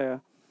som man säger.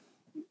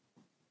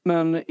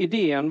 Men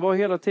idén var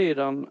hela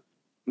tiden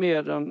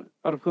med en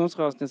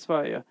adoptionsrörelse i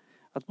Sverige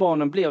att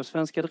barnen blev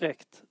svenska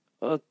direkt.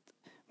 Att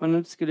man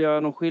inte skulle göra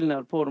någon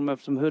skillnad på dem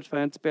eftersom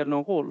hudfärg inte spelar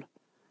någon roll.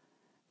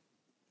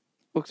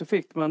 Och så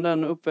fick man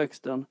den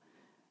uppväxten.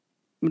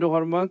 Men då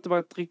hade man inte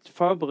varit riktigt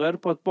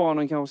förberedd på att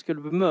barnen kanske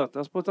skulle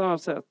bemötas på ett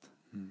annat sätt.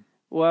 Mm.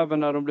 Och även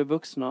när de blev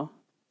vuxna.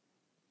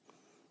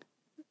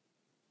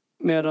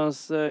 Medan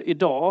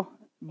idag,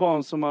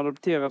 barn som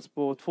adopterats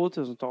på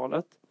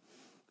 2000-talet,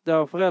 där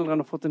har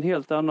föräldrarna fått en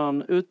helt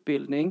annan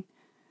utbildning.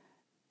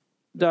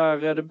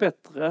 Där är det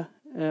bättre,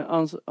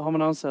 har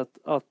man ansett,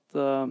 att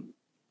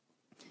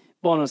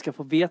barnen ska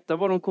få veta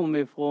var de kommer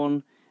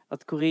ifrån.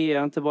 Att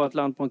Korea inte bara är ett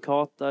land på en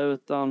karta,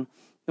 utan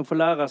de får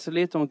lära sig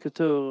lite om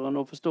kulturen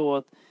och förstå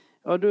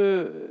att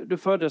du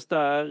föddes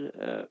där,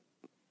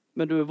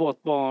 men du är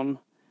vårt barn.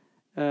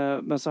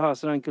 Men så här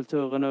ser den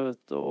kulturen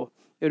ut och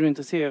är du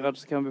intresserad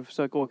så kan vi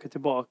försöka åka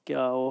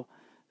tillbaka och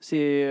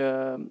se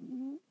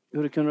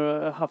hur du kunde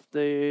ha haft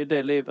det i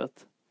det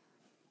livet.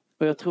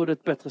 Och jag tror det är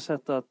ett bättre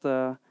sätt att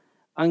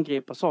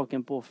angripa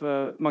saken på.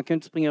 För man kan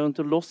inte springa runt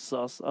och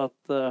låtsas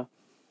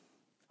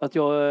att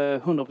jag är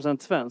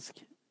 100%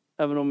 svensk.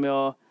 Även om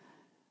jag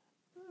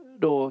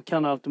då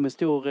kan allt om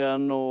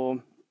historien och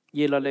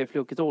gillar Leif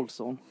Loket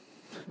Olsson.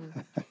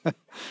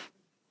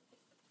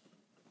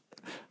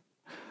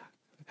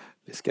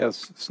 Vi ska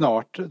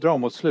snart dra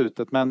mot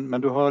slutet,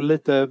 men du har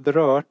lite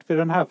berört vid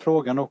den här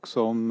frågan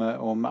också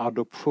om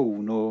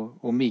adoption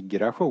och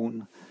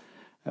migration.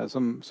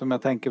 Som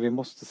jag tänker vi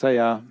måste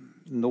säga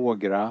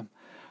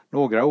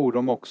några ord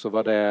om också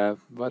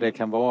vad det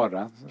kan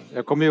vara.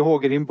 Jag kommer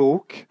ihåg i din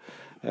bok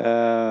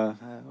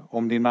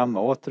om din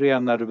mamma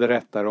återigen när du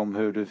berättar om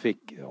hur du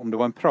fick, om det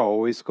var en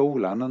prao i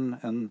skolan,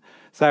 en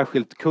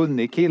särskilt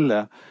kunnig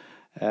kille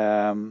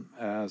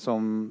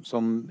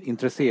som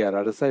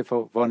intresserade sig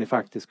för vad ni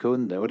faktiskt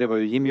kunde, och det var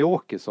ju Jimmy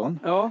Åkesson.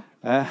 Ja.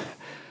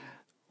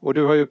 Och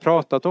du har ju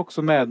pratat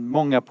också med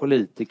många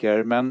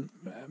politiker,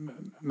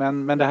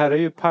 men det här är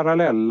ju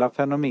parallella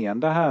fenomen,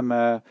 det här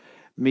med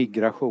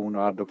migration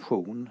och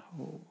adoption,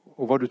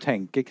 och vad du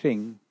tänker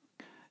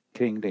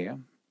kring det.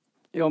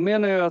 Jag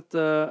menar ju att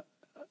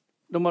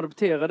de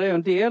adopterade är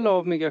en del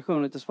av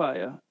migrationen till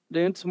Sverige. Det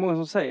är inte så många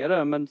som säger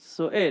det, men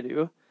så är det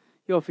ju.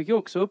 Jag fick ju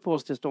också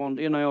uppehållstillstånd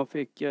innan jag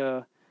fick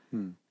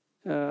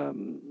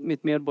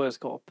mitt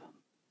medborgarskap.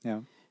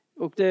 Ja.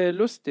 Och det är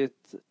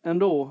lustigt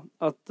ändå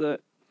att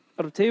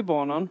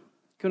adoptivbarnen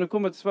kunde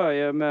komma till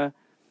Sverige med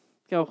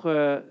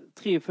kanske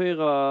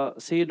 3-4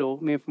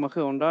 sidor med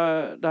information.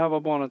 Det här var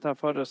barnet, här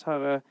föddes, här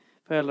är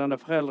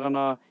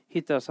föräldrarna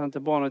hittades inte.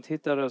 Barnet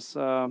hittades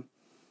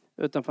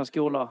utanför en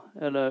skola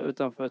eller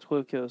utanför ett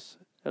sjukhus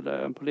eller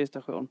en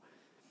polisstation.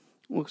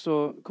 Och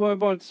så kommer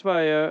barnet till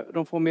Sverige,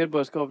 de får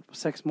medborgarskap på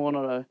 6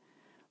 månader.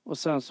 Och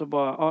sen så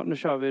bara, nu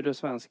kör vi, du är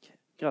svensk,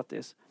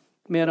 grattis.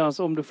 Medan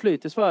om du flyr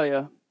till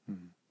Sverige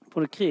på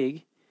det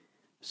krig,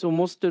 så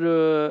måste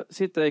du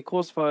sitta i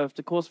korsförhör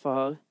efter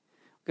korsförhör.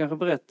 Och kanske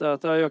berätta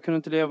att jag kunde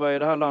inte leva i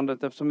det här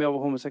landet eftersom jag var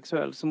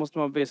homosexuell. Så måste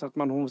man visa att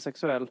man är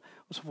homosexuell.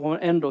 Och så får man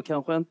ändå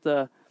kanske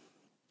inte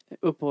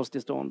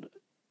uppehållstillstånd.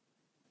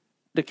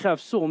 Det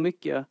krävs så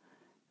mycket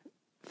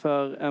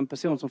för en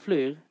person som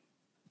flyr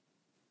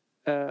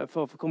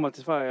för att få komma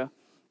till Sverige.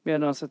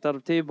 Medan ett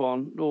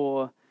adoptivbarn,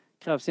 då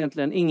krävs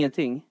egentligen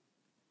ingenting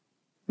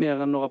mer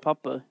än några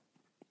papper.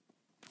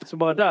 Så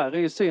bara där är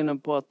ju synen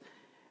på att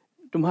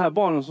de här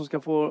barnen som ska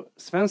få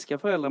svenska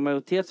föräldrar,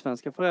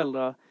 majoritetssvenska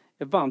föräldrar,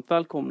 är varmt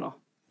välkomna.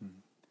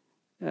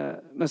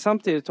 Men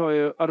samtidigt har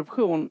ju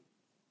adoption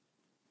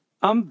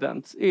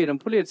använts i den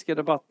politiska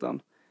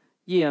debatten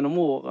genom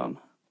åren.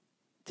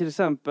 Till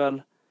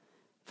exempel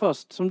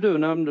först, som du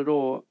nämnde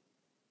då,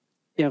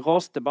 i en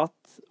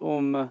rasdebatt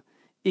om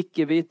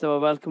icke-vita var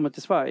välkomna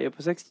till Sverige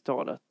på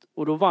 60-talet.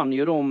 Och då vann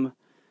ju de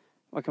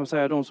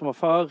som var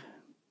för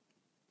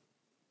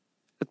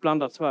ett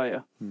blandat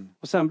Sverige.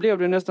 Och sen blev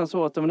det nästan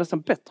så att det var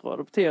nästan bättre att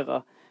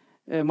adoptera.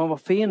 Man var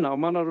finare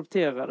om man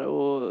adopterade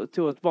och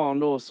tog ett barn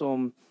då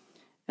som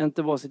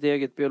inte var sitt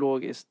eget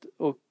biologiskt.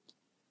 Och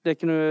det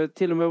kunde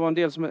till och med vara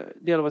en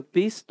del av ett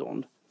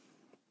bistånd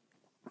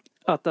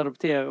att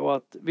adoptera, och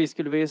att vi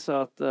skulle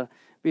visa att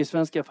vi är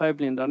svenska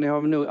färgblinda. Ni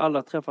har nog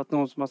alla träffat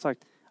någon som har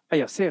sagt,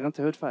 jag ser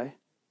inte hudfärg.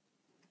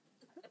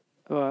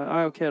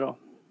 Okej då.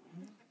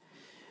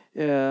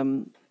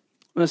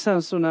 Men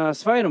sen så när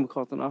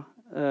Sverigedemokraterna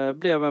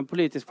blev en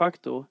politisk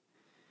faktor,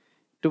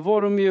 då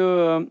var de ju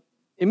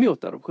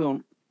emot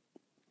adoption.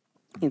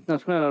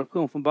 Internationell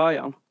adoption från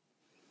början.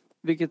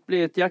 Vilket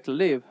blev ett jäkla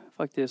liv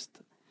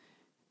faktiskt.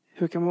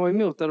 Hur kan man vara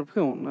emot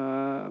adoption?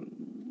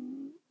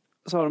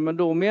 Men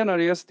då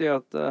menade SD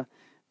att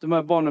de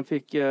här barnen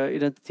fick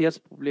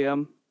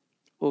identitetsproblem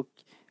och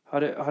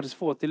hade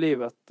svårt i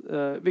livet.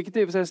 Vilket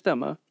i och för sig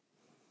stämmer.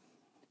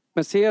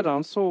 Men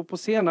sedan så på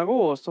senare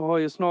år så har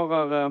ju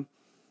snarare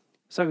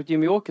särskilt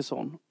Jimmy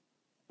Åkesson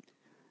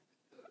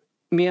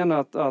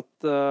menat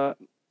att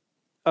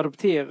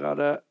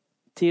adopterade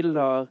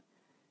tillhör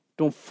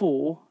de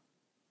få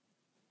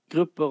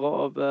grupper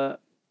av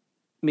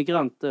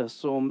migranter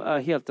som är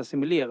helt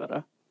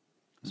assimilerade.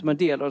 Som en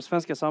del av det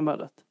svenska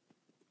samhället.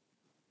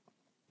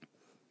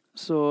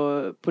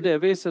 Så på det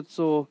viset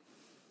så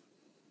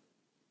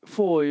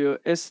får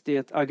ju SD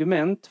ett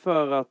argument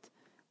för att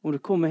om du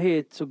kommer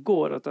hit så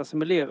går det att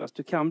assimileras.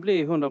 Du kan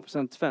bli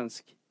 100%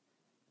 svensk.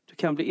 Du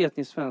kan bli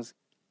etnisk svensk.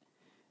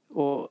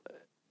 Och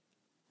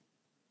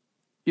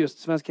just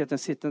svenskheten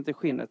sitter inte i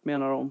skinnet,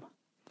 menar de.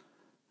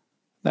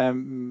 Nej,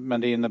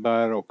 men det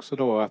innebär också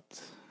då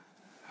att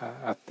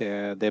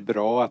det är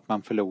bra att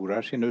man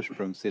förlorar sin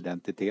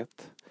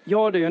ursprungsidentitet.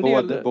 Ja, det är ju en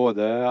del...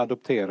 Både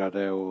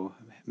adopterade och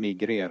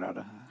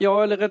migrerade.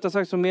 Ja, eller rättare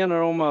sagt så menar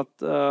de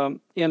att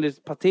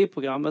enligt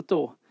partiprogrammet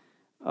då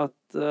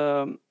att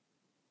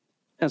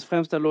ens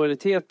främsta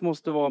lojalitet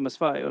måste vara med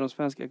Sverige och den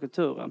svenska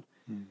kulturen.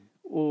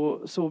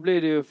 Och så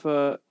blir det ju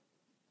för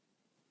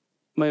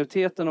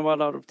majoriteten av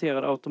alla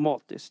adopterade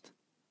automatiskt.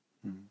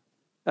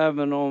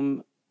 Även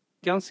om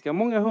ganska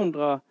många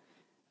hundra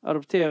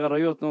adopterad har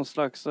gjort någon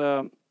slags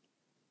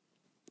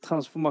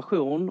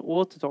transformation och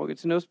återtagit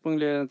sin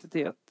ursprungliga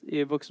identitet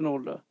i vuxen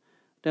ålder.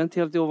 Det är inte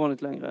helt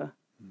ovanligt längre.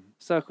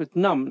 Särskilt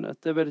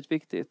namnet är väldigt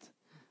viktigt.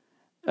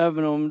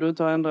 Även om du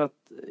inte har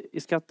ändrat i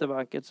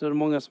Skatteverket så är det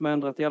många som har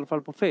ändrat i alla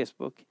fall på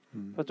Facebook.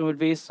 För att de vill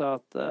visa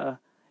att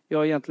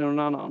jag är egentligen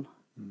någon annan.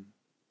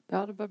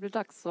 Ja, det börjar bli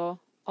dags att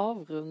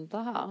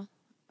avrunda här.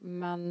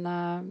 Men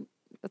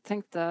jag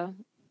tänkte,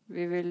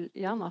 vi vill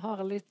gärna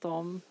höra lite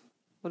om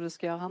vad du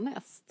ska göra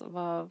härnäst.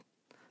 Vad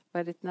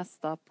är ditt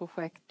nästa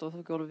projekt och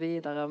hur går du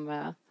vidare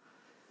med?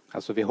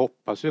 Alltså vi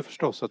hoppas ju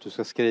förstås att du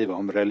ska skriva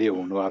om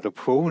religion och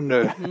adoption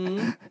nu.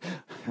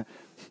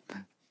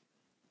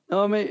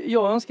 Ja, men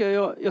jag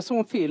såg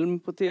en film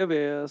på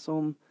tv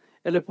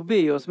eller på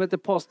bio som heter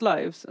Past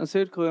Lives, en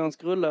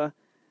sydkoreansk rulle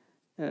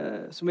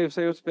som i och för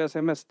sig utspelar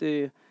sig mest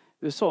i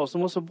USA,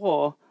 som var så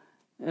bra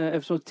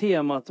eftersom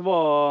temat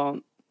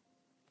var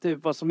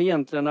typ vad som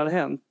egentligen hade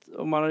hänt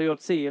om man hade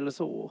gjort si eller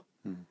så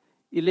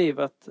i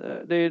livet.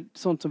 Det är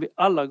sånt som vi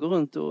alla går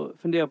runt och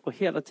funderar på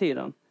hela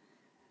tiden.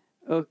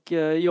 Och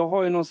jag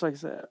har ju någon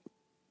slags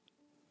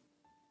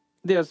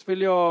dels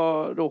vill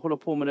jag då hålla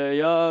på med det jag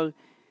gör.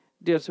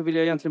 Dels så vill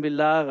jag egentligen bli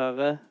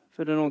lärare,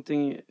 för det är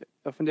någonting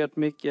jag funderat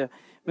mycket.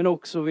 Men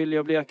också vill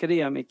jag bli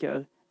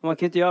akademiker. Man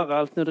kan inte göra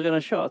allt nu, det är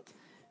redan kört.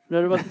 Men det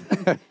hade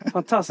varit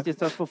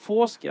fantastiskt att få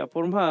forska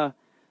på de här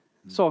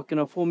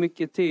sakerna och få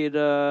mycket tid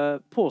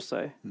på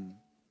sig.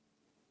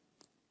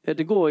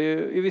 Det går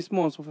ju i viss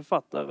mån som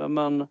författare,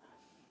 men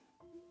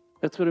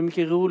jag tror det är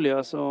mycket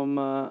roligare som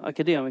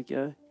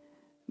akademiker.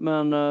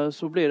 Men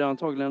så blir det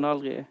antagligen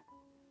aldrig.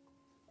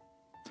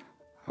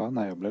 Ja,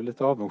 nej, jag blev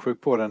lite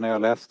avundsjuk på det när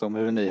jag läste om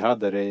hur ni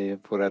hade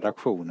det på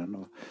redaktionen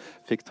och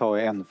fick ta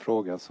en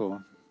fråga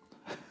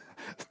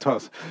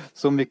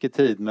så mycket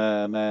tid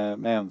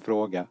med en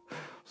fråga.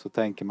 Så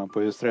tänker man på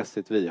hur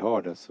stressigt vi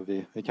har det, så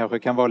vi kanske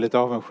kan vara lite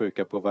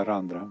avundsjuka på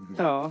varandra.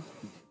 Ja.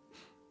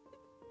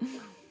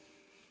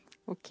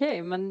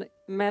 Okej, men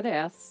med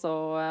det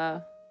så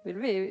vill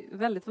vi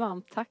väldigt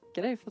varmt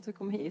tacka dig för att du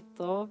kom hit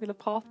och ville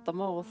prata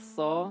med oss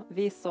och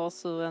visa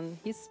oss hur en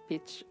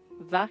hisspitch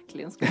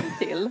verkligen ska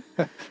gå till.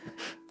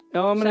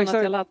 Ja, men känner exakt.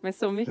 att jag har lärt mig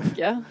så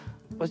mycket.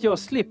 Fast jag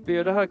slipper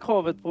ju det här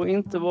kravet på att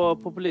inte vara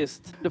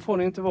populist. Det får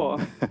ni inte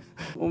vara.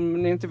 Om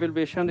ni inte vill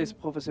bli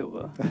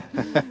kändisprofessorer.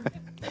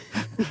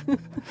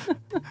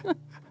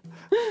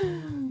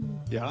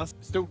 Ja,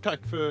 stort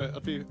tack för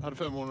att vi hade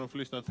förmånen att få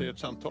lyssna till ert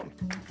samtal.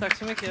 Tack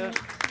så mycket.